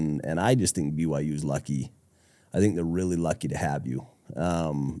community, and I just think BYU is lucky. I think they're really lucky to have you,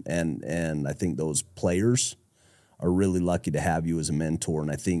 and I think those players are really lucky to have you as a mentor.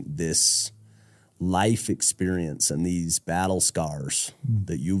 And I think this life experience and these battle scars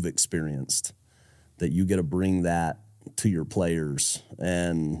that you've experienced, that you get to bring that to your players.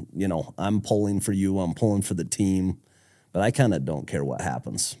 And, I'm pulling for you, I'm pulling for the team, but I kind of don't care what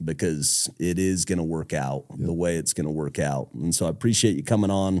happens because it is going to work out the way it's going to work out. And so I appreciate you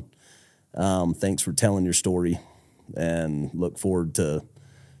coming on. Thanks for telling your story, and look forward to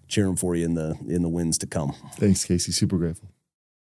cheering for you in the wins to come. Thanks, Casey. Super grateful.